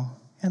meal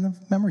and a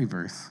memory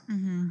verse.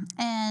 Mm-hmm.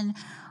 And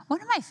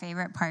one of my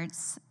favorite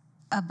parts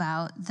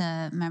about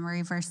the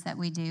memory verse that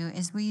we do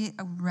is we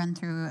run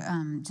through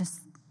just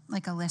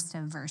a list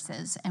of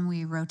verses, and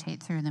we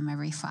rotate through them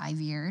every 5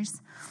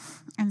 years.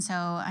 And so,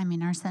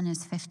 our son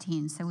is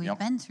 15, so we've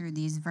been through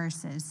these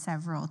verses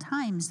several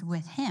times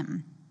with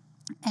him.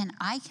 And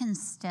I can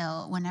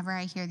still, whenever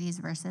I hear these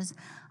verses,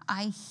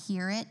 I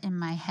hear it in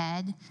my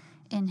head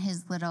in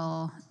his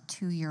little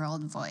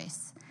 2-year-old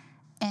voice.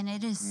 And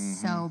it is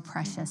so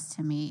precious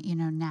to me,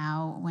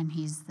 now when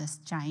he's this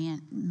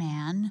giant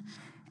man,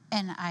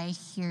 and I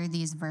hear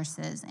these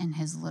verses in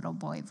his little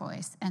boy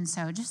voice. And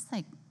so just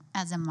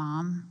as a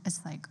mom,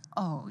 it's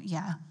oh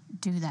yeah,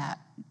 do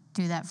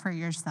that for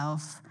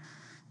yourself.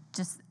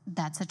 Just,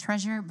 that's a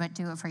treasure, but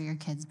do it for your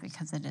kids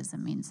because it is a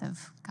means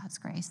of God's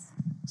grace.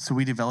 So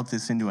we developed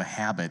this into a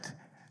habit.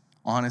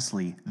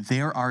 Honestly,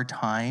 there are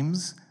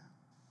times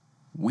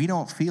we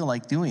don't feel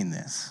like doing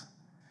this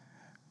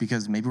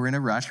because maybe we're in a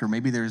rush, or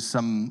maybe there's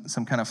some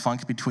kind of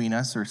funk between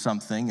us or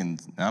something,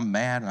 and I'm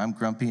mad and I'm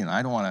grumpy and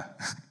I don't want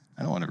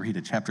to read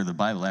a chapter of the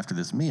Bible after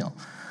this meal.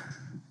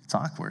 It's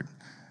awkward.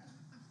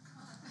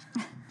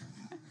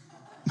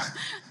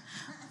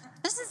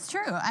 This is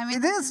true.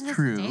 It is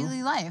true.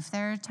 Daily life.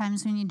 There are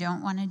times when you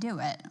don't want to do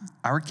it.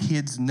 Our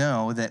kids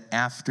know that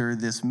after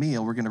this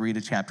meal, we're going to read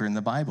a chapter in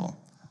the Bible.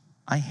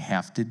 I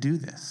have to do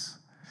this.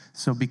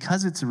 So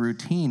because it's a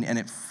routine and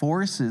it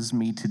forces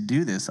me to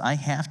do this, I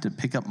have to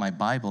pick up my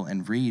Bible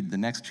and read the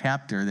next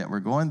chapter that we're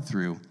going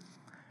through.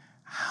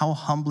 How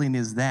humbling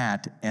is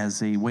that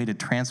as a way to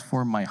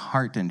transform my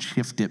heart and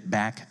shift it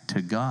back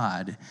to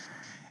God,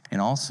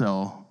 and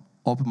also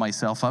open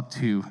myself up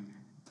to,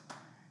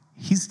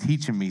 he's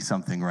teaching me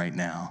something right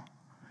now.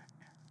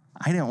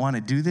 I didn't want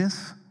to do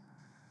this,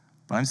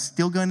 but I'm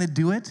still going to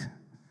do it,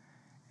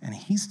 and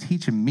he's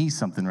teaching me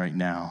something right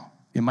now.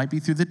 It might be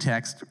through the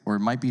text, or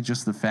it might be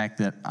just the fact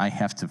that I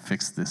have to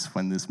fix this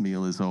when this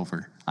meal is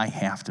over. I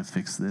have to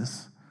fix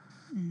this.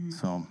 Mm-hmm.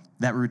 So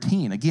that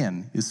routine,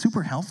 again, is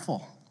super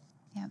helpful.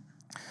 Yep.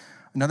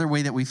 Another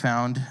way that we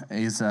found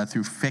is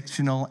through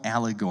fictional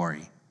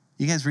allegory.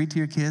 You guys read to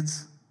your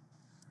kids?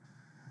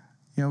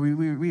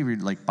 We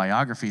read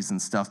biographies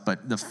and stuff,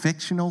 but the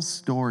fictional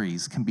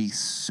stories can be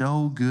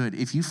so good.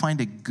 If you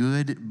find a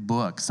good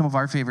book, some of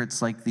our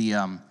favorites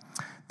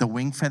the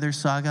Wingfeather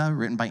Saga,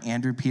 written by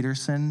Andrew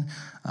Peterson,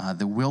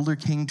 the Wilder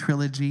King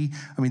trilogy.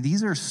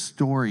 These are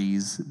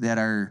stories that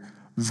are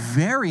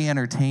very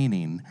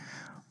entertaining,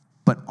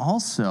 But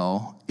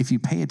also, if you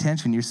pay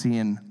attention, you're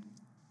seeing,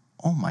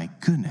 oh my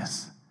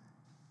goodness,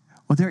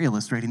 well, they're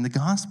illustrating the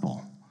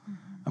gospel.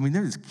 I mean,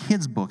 there's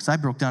kids' books. I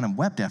broke down and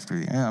wept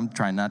after. I'm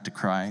trying not to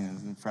cry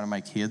in front of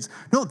my kids.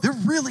 No, they're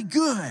really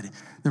good.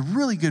 They're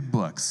really good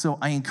books. So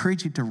I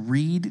encourage you to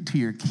read to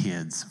your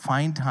kids.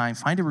 Find time,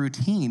 find a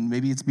routine.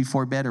 Maybe it's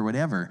before bed or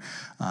whatever.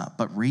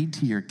 But read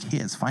to your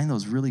kids. Find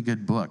those really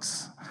good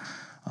books.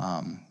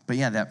 But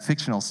yeah, that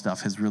fictional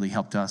stuff has really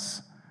helped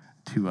us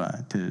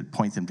to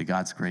point them to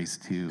God's grace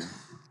too.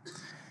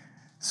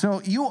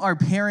 So you are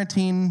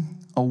parenting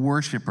a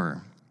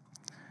worshiper.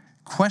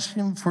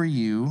 Question for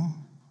you.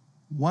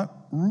 What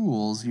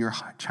rules your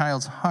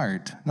child's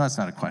heart? No, that's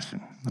not a question.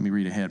 Let me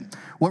read ahead.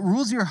 What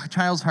rules your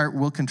child's heart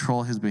will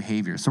control his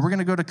behavior? So we're going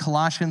to go to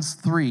Colossians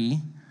 3,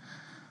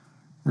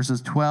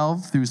 verses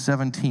 12 through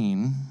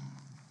 17.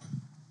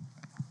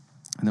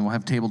 And then we'll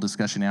have table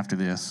discussion after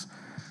this.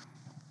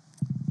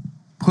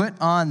 Put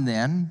on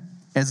then,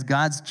 as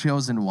God's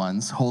chosen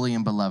ones, holy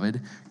and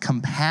beloved,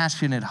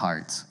 compassionate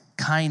hearts,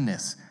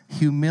 kindness,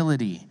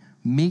 humility,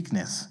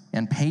 meekness,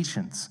 and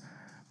patience,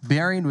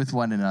 bearing with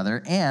one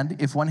another,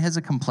 and if one has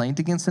a complaint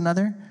against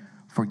another,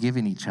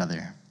 forgiving each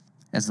other.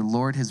 As the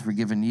Lord has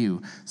forgiven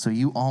you, so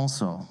you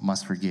also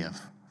must forgive.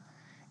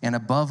 And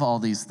above all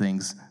these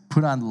things,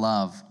 put on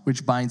love,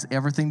 which binds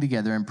everything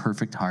together in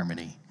perfect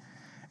harmony.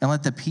 And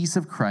let the peace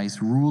of Christ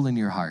rule in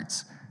your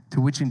hearts, to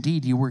which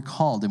indeed you were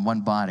called in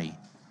one body.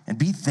 And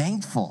be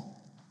thankful.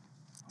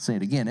 I'll say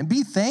it again. And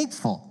be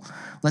thankful.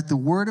 Let the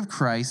word of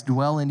Christ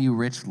dwell in you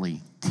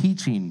richly,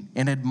 teaching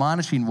and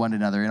admonishing one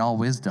another in all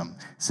wisdom,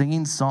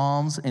 singing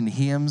psalms and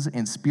hymns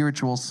and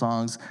spiritual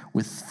songs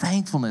with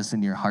thankfulness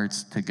in your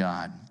hearts to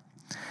God.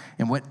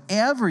 And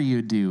whatever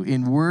you do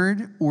in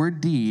word or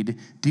deed,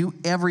 do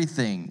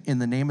everything in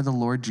the name of the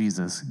Lord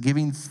Jesus,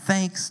 giving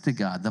thanks to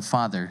God the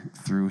Father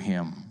through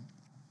him.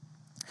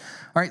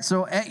 All right,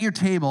 so at your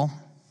table,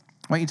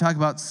 why don't you talk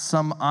about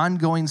some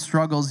ongoing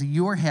struggles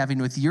you're having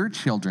with your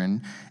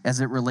children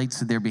as it relates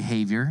to their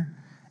behavior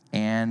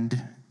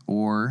and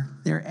or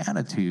their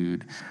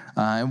attitude.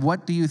 And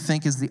what do you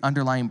think is the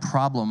underlying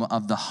problem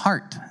of the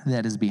heart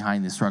that is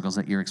behind the struggles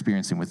that you're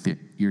experiencing with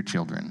your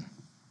children?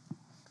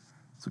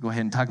 So go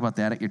ahead and talk about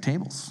that at your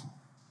tables.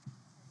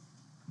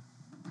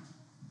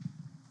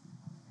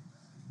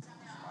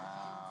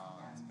 Wow,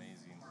 that's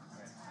amazing.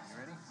 You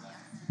ready?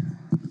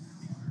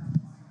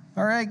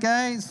 All right,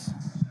 guys.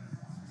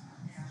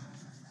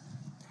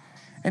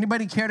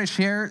 Anybody care to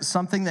share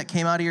something that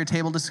came out of your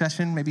table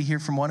discussion? Maybe hear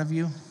from one of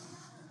you?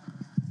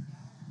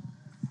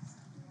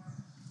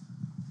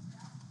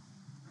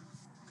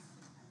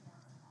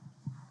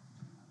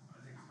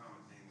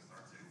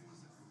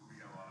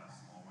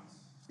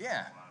 Yeah.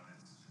 A lot of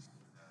it's just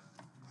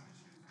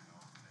issues,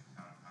 like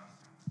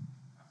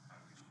how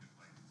we should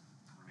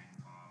remain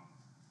calm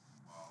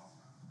while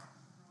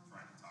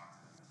trying to talk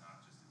to them and not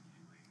just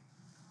immediately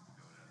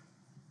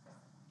go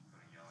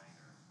to yelling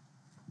or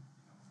discipline.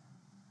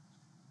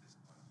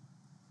 So.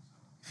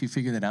 If you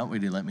figure that out,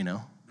 would you let me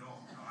know? No,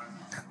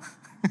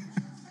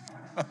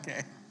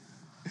 Okay.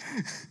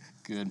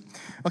 Good.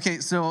 Okay,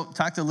 so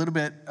talked a little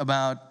bit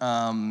about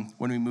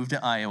when we moved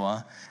to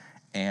Iowa,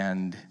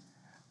 and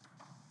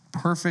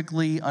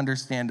perfectly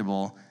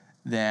understandable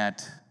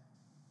that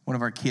one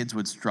of our kids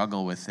would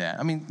struggle with that.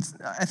 I mean,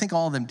 I think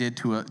all of them did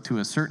to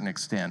a certain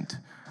extent,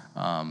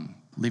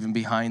 leaving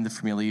behind the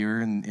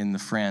familiar and the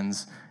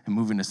friends and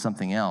moving to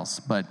something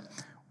else. But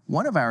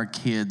one of our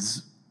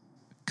kids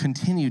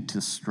continued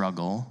to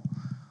struggle.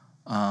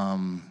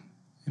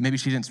 Maybe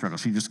she didn't struggle.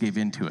 She just gave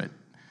into it.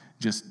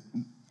 Just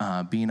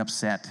being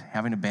upset,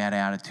 having a bad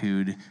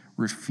attitude,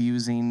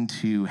 refusing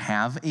to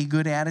have a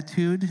good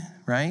attitude,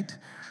 right?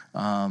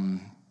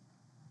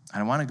 I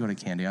don't want to go to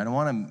Candy. I don't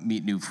want to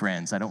meet new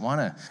friends. I don't want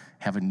to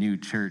have a new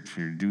church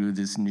or do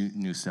this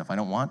new stuff. I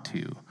don't want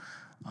to.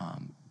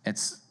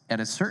 It's at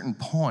a certain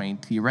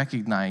point, you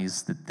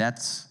recognize that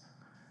that's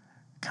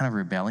kind of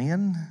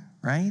rebellion,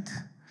 right?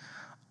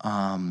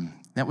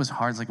 That was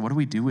hard. It's like, what do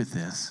we do with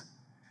this?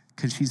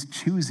 Because she's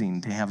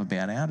choosing to have a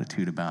bad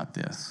attitude about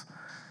this.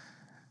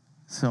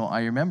 So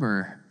I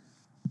remember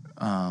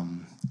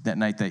that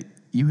night that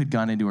you had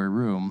gone into her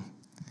room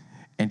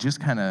and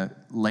just kind of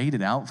laid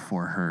it out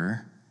for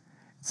her.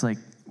 It's like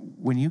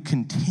when you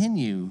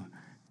continue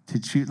to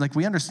choose, like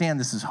we understand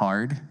this is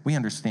hard. We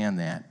understand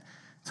that.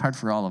 It's hard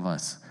for all of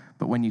us.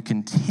 But when you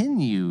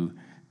continue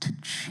to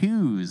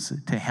choose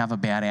to have a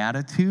bad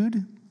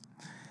attitude,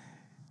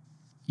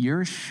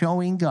 you're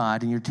showing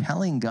God and you're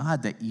telling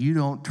God that you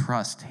don't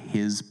trust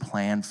his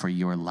plan for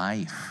your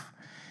life.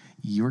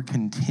 You're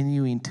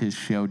continuing to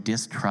show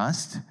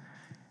distrust,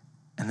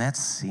 and that's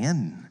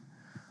sin.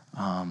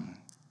 And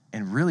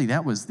really,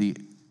 that was the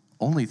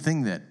only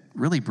thing that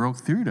really broke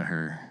through to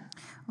her.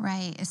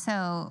 Right.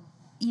 So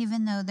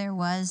even though there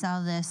was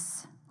all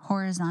this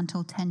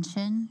horizontal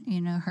tension,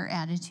 her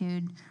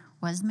attitude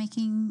was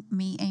making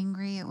me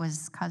angry. It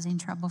was causing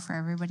trouble for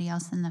everybody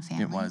else in the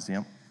family. It was,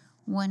 yep.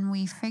 When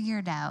we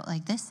figured out,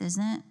 this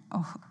isn't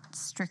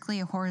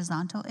strictly a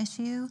horizontal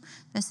issue,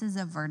 this is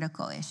a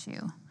vertical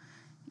issue.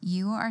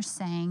 You are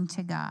saying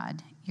to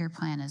God, your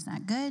plan is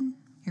not good,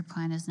 your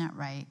plan is not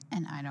right,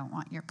 and I don't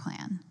want your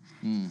plan.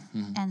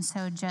 Mm-hmm. And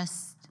so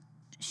just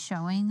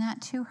showing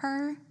that to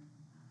her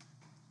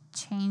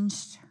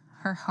changed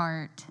her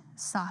heart,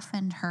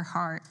 softened her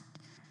heart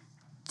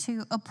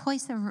to a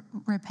place of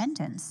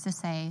repentance to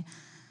say,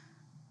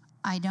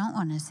 I don't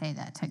want to say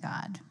that to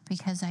God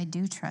because I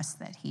do trust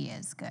that he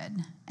is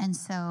good. And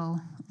so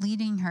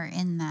leading her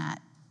in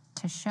that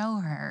to show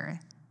her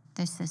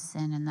this is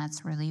sin and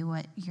that's really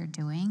what you're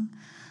doing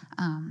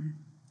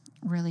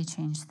really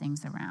changed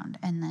things around.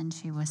 And then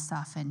she was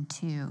softened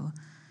to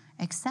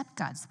accept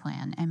God's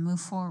plan and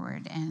move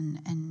forward and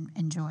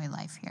enjoy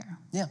life here.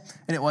 Yeah,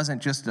 and it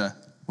wasn't just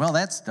well,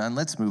 that's done,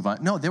 let's move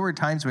on. No, there were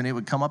times when it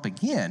would come up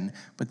again,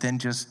 but then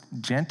just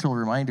gentle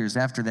reminders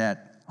after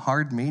that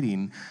hard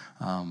meeting.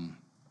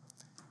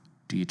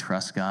 Do you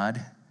trust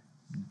God?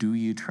 Do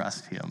you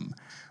trust him?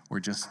 Or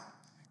just,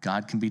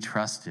 God can be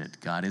trusted.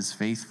 God is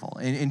faithful.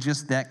 And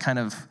just that kind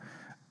of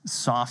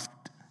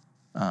soft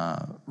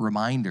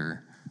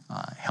reminder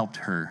helped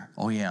her,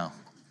 oh yeah,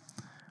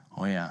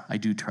 I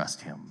do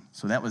trust him.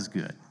 So that was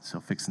good. So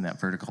fixing that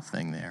vertical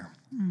thing there.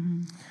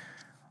 Mm-hmm.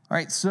 All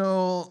right,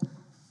 so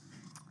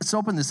let's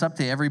open this up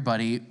to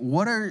everybody.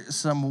 What are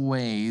some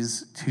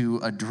ways to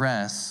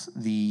address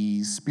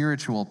the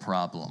spiritual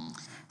problem?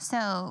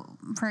 So,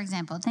 for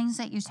example, things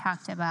that you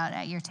talked about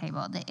at your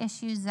table, the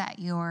issues that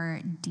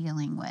you're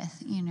dealing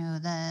with,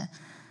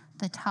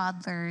 the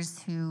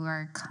toddlers who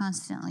are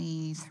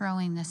constantly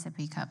throwing the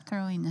sippy cup,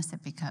 throwing the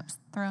sippy cups,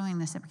 throwing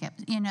the sippy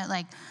cups,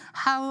 like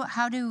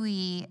how do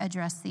we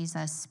address these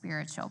as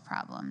spiritual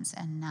problems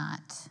and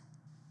not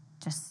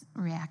just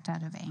react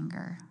out of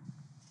anger?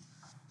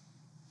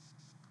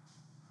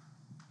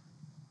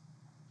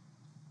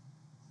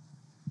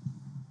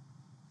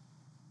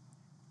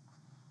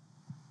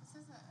 This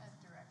isn't a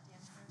direct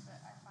answer,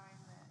 but I find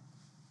that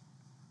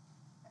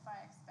if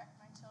I expect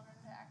my children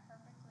to act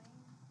perfectly,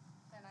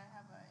 then I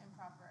have an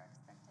improper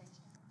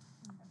expectation.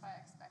 If I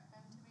expect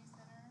them to be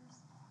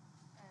sinners,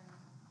 and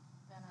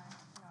then I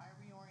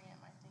reorient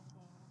my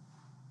thinking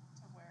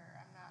to where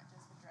I'm not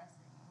just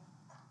addressing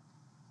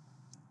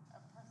a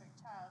perfect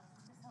child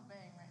who's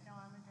disobeying, right? No,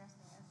 I'm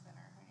addressing a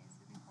sinner who needs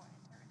to be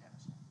pointed to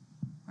redemption.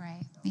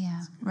 Right,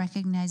 yeah.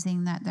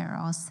 Recognizing that they're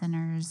all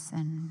sinners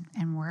and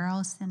we're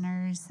all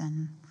sinners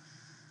and...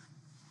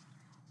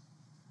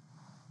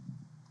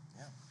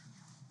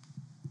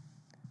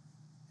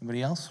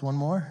 Anybody else? One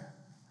more? I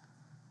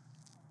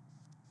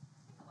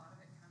think a lot of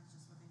it comes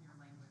just within your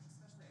language,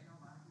 especially I know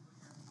a lot of people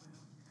here have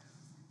little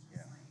kiddos. And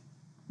just like,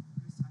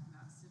 we're just talking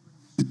about sibling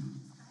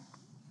issues. God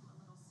gave you a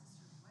little sister.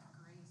 What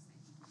grace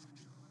that he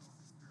gave you a little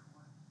sister.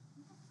 Or we have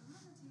food on the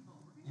table.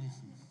 We're going to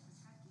eat it.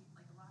 Because God gave,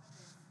 like a lot of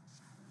it,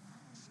 you're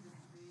not going to do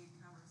this big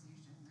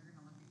conversation. They're going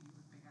to look at you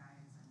with big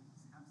eyes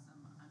and have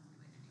some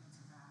unrelated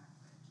answer back.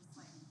 But just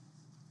like,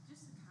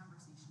 just the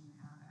conversation you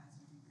have as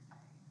you do your day,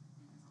 I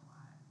think is a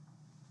lot.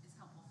 Is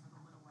helpful for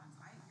the little ones.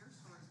 Your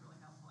story is really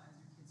helpful as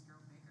your kids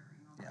grow bigger.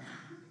 Yeah.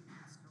 That's a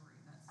big story.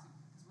 That's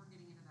because we're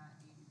getting into that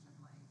age of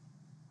like,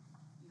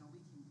 we can kind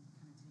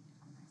of take it to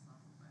the next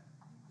level. But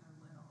I think they're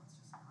little. It's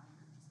just a lot of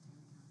your just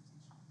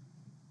daily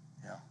conversation.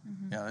 Yeah.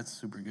 Yeah, that's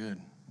super good.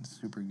 That's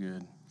super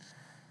good.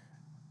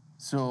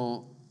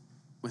 So,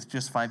 with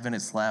just 5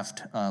 minutes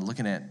left,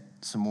 looking at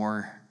some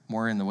more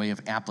in the way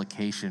of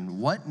application,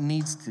 what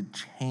needs to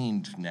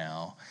change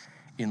now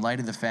in light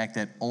of the fact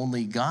that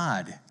only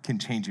God can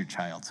change your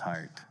child's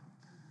heart?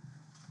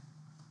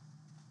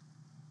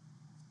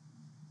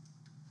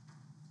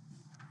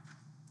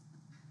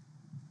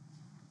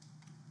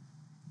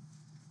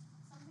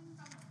 Something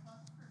from the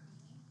book for me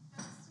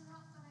that stood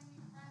out that I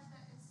read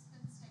that has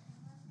been sticking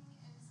with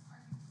me is,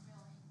 are you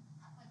willing?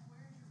 Like,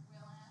 where's your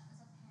will at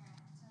as a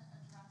parent to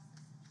address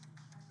this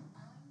situation? Are you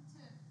willing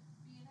to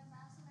be an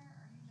ambassador,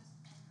 or are you just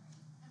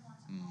angry and want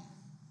to own?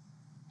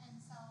 And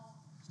so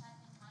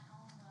checking my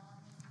own will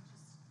and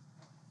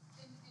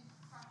maybe just in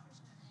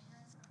frustration and anger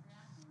instead of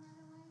reacting right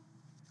away,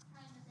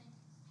 trying to think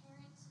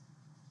parent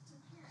to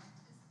parent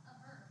is a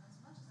verb as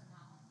much as a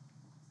noun.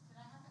 Did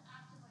I have to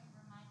actively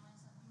remind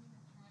myself you need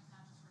to parent,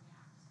 not just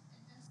react?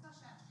 And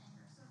especially out of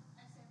anger. So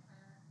I say a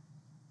prayer.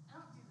 I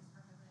don't do this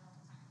perfectly all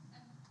the time.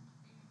 And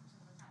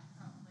 80% of the time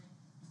probably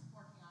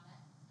working on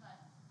it. But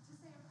to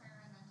say a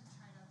prayer and then to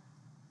try to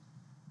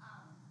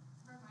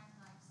remind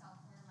myself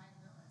where my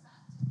will is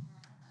at to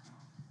parent at that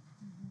moment.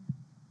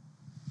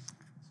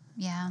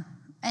 Yeah.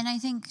 And I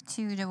think,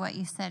 too, to what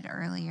you said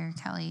earlier,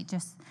 Kelly,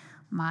 just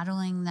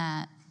modeling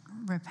that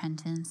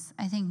repentance.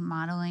 I think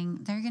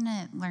they're going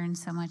to learn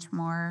so much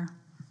more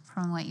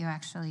from what you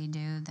actually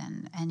do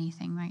than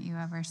anything that you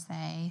ever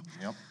say.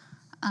 Yep.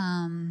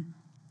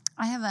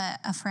 I have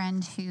a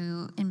friend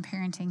who, in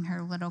parenting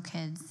her little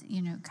kids,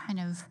 kind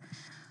of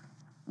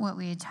what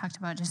we had talked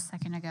about just a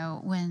second ago,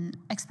 when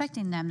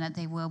expecting them that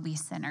they will be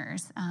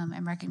sinners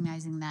and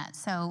recognizing that.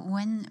 So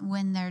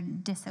when they're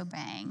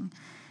disobeying,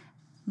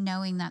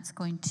 knowing that's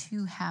going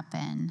to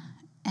happen,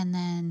 and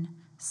then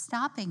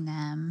stopping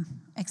them,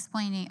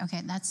 explaining,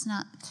 okay, that's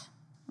not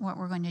what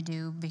we're going to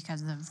do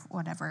because of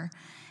whatever.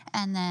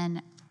 And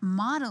then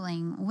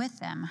modeling with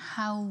them,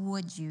 how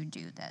would you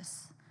do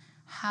this?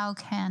 How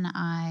can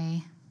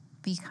I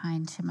be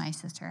kind to my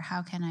sister?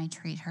 How can I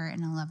treat her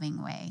in a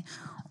loving way?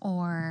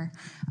 Or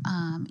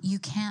you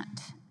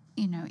can't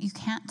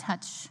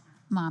touch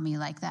mommy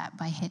like that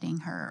by hitting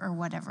her or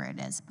whatever it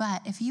is.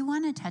 But if you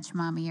want to touch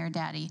mommy or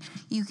daddy,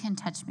 you can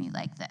touch me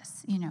like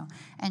this,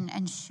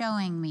 and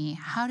showing me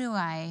how do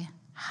I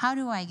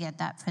get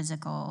that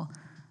physical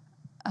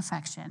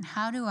affection?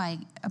 How do I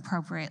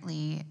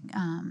appropriately,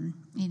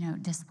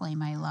 display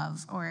my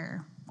love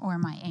or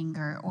my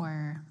anger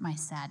or my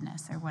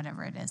sadness or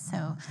whatever it is?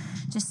 So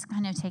just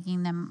kind of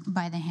taking them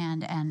by the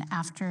hand, and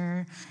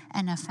after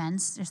an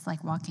offense, just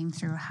like walking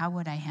through how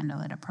would I handle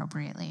it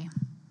appropriately.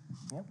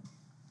 Yep.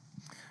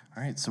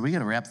 All right, so we got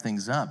to wrap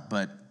things up,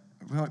 but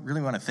we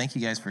really want to thank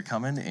you guys for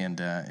coming and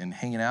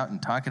hanging out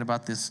and talking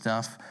about this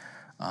stuff.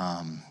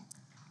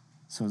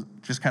 So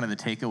just kind of the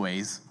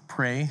takeaways: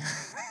 pray,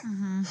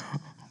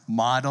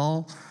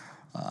 model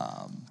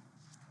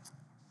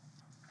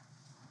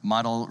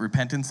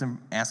repentance and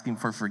asking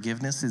for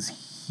forgiveness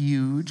is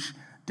huge.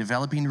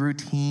 Developing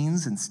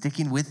routines and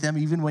sticking with them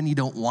even when you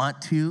don't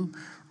want to.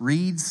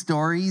 Read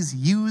stories.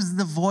 Use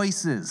the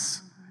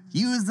voices.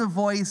 Use the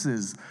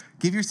voices.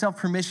 Give yourself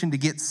permission to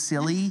get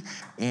silly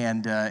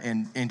and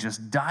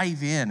just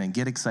dive in and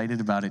get excited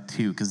about it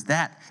too, because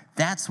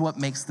that's what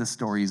makes the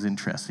stories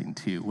interesting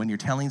too. When you're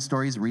telling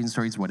stories, reading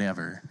stories,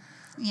 whatever.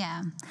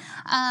 Yeah.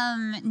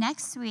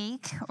 Next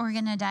week, we're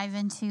going to dive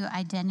into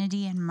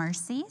identity and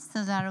mercy.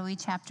 So that'll be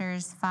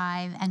chapters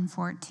 5 and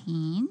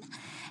 14.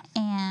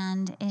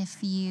 And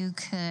if you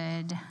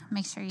could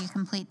make sure you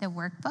complete the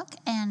workbook.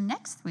 And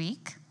next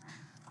week,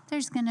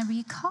 there's going to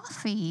be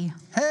coffee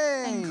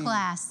in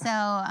class.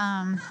 So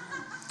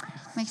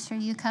make sure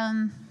you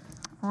come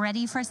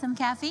ready for some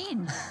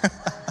caffeine.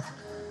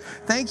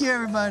 Thank you,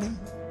 everybody.